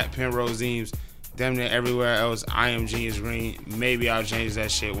Twitter at Penrose Eames. Damn near everywhere else, I am Genius Green. Maybe I'll change that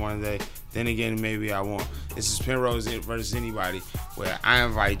shit one day. Then again, maybe I won't. This is Penrose versus Anybody, where I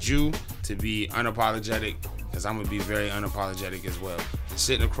invite you to be unapologetic, because I'm going to be very unapologetic as well. And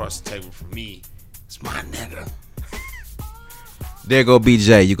sitting across the table from me, it's my nigga. There Go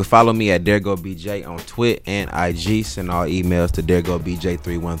BJ. You can follow me at There Go BJ on Twitter and IG. Send all emails to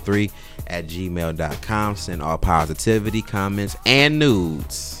theregobj313@gmail.com. Send all positivity, comments, and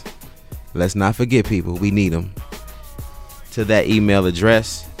nudes. Let's not forget, people. We need them. To that email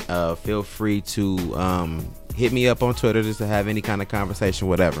address, feel free to hit me up on Twitter just to have any kind of conversation,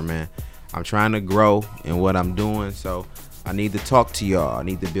 whatever, man. I'm trying to grow in what I'm doing, so I need to talk to y'all. I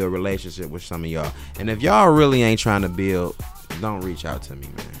need to build a relationship with some of y'all. And if y'all really ain't trying to build, don't reach out to me,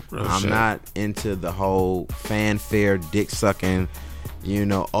 man. I'm not into the whole fanfare, dick sucking,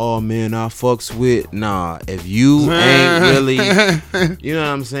 oh man, I fucks with. Nah, if you ain't really, you know what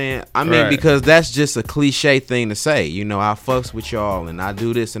I'm saying? I mean, because that's just a cliche thing to say. I fucks with y'all and I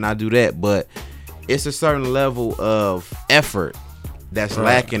do this and I do that, but it's a certain level of effort that's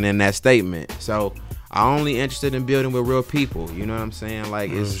lacking in that statement. So I'm only interested in building with real people. You know what I'm saying?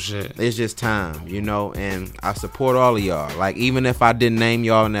 Like, it's just time, and I support all of y'all. Like, even if I didn't name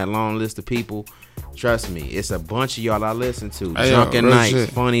y'all in that long list of people, trust me, it's a bunch of y'all I listen to. Drunken Nights,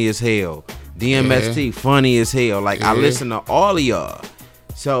 funny as hell. DMST, funny as hell. Like, I listen to all of y'all.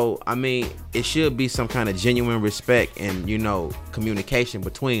 So, I mean, it should be some kind of genuine respect and, communication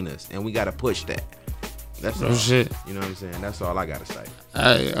between us. And we got to push that. That's all. Shit. You know what I'm saying? That's all I gotta say.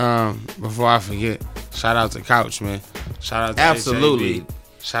 Hey, before I forget, shout out to Couch, man. Shout out to Absolutely. HAB.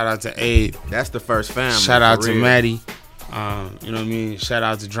 Shout out to Abe. That's the first family. Shout out to Maddie. You know what I mean? Shout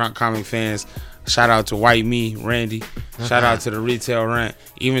out to Drunk Comic Fans. Shout out to White Me, Randy. Shout out to the Retail Rant.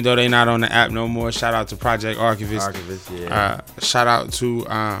 Even though they not on the app no more, shout out to Project Archivist. Shout out to you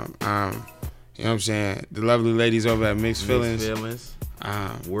know what I'm saying, the lovely ladies over at Mixed Feelings.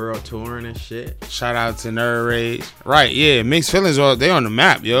 World touring and shit. Shout out to Nerd Rage. Right, yeah. Mixed Feelings, they on the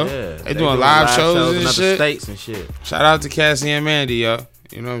map, yo. Yeah, they doing live shows and in shit. other states and shit. Shout out to Cassie and Mandy, yo.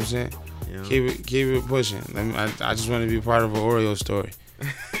 You know what I'm saying? Yeah. Keep it pushing. I just want to be part of an Oreo story.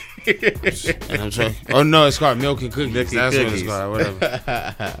 And I'm talking. Oh no, it's called Milk and Cookies. That's what it's called.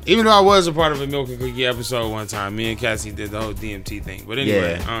 Whatever. Even though I was a part of a Milk and Cookie episode one time, me and Cassie did the whole DMT thing. But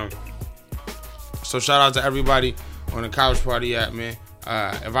anyway, so shout out to everybody on the Couch Party app, man.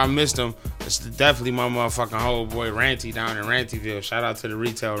 If I missed them, it's definitely my motherfucking whole boy Ranty down in Rantyville. Shout out to the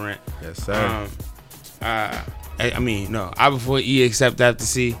retail rent. Yes, sir. I mean, no. I before E except after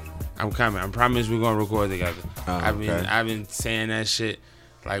C. I'm coming. I promise we're gonna record together. I've been saying that shit.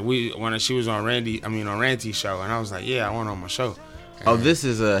 Like when she was on Ranty's show, and I was like, yeah, I want her on my show. And this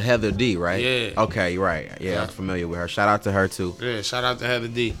is Heather D, right? Yeah. Okay, right. Yeah, I'm familiar with her. Shout out to her too. Yeah, shout out to Heather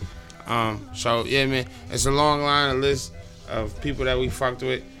D. So yeah, man, it's a long line of list of people that we fucked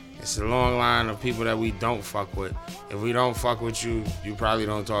with. It's a long line of people that we don't fuck with. If we don't fuck with you, you probably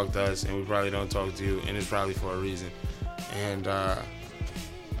don't talk to us, and we probably don't talk to you, and it's probably for a reason. And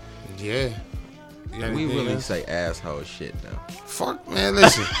yeah. We really say asshole shit though. Fuck, man,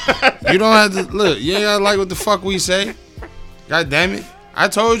 listen. You don't have to look. You ain't gotta like what the fuck we say. God damn it. I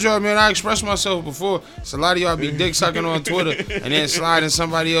told y'all, man, I expressed myself before. So a lot of y'all be dick sucking on Twitter and then slide in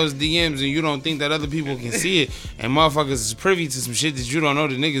somebody else's DMs and you don't think that other people can see it. And motherfuckers is privy to some shit that you don't know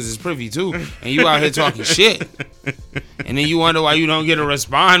the niggas is privy to. And you out here talking shit. And then you wonder why you don't get a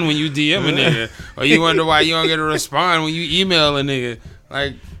respond when you DM a nigga. Or you wonder why you don't get a respond when you email a nigga.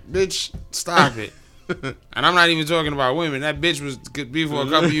 Like, bitch, stop it. And I'm not even talking about women. That bitch could be for a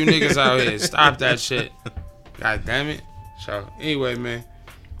couple of you niggas out here. Stop that shit. God damn it. So, anyway, man,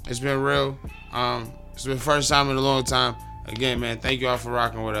 it's been real. It's been the first time in a long time. Again, man, thank you all for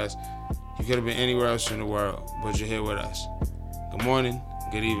rocking with us. You could have been anywhere else in the world, but you're here with us. Good morning,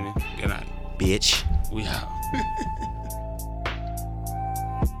 good evening, good night. Bitch. We out.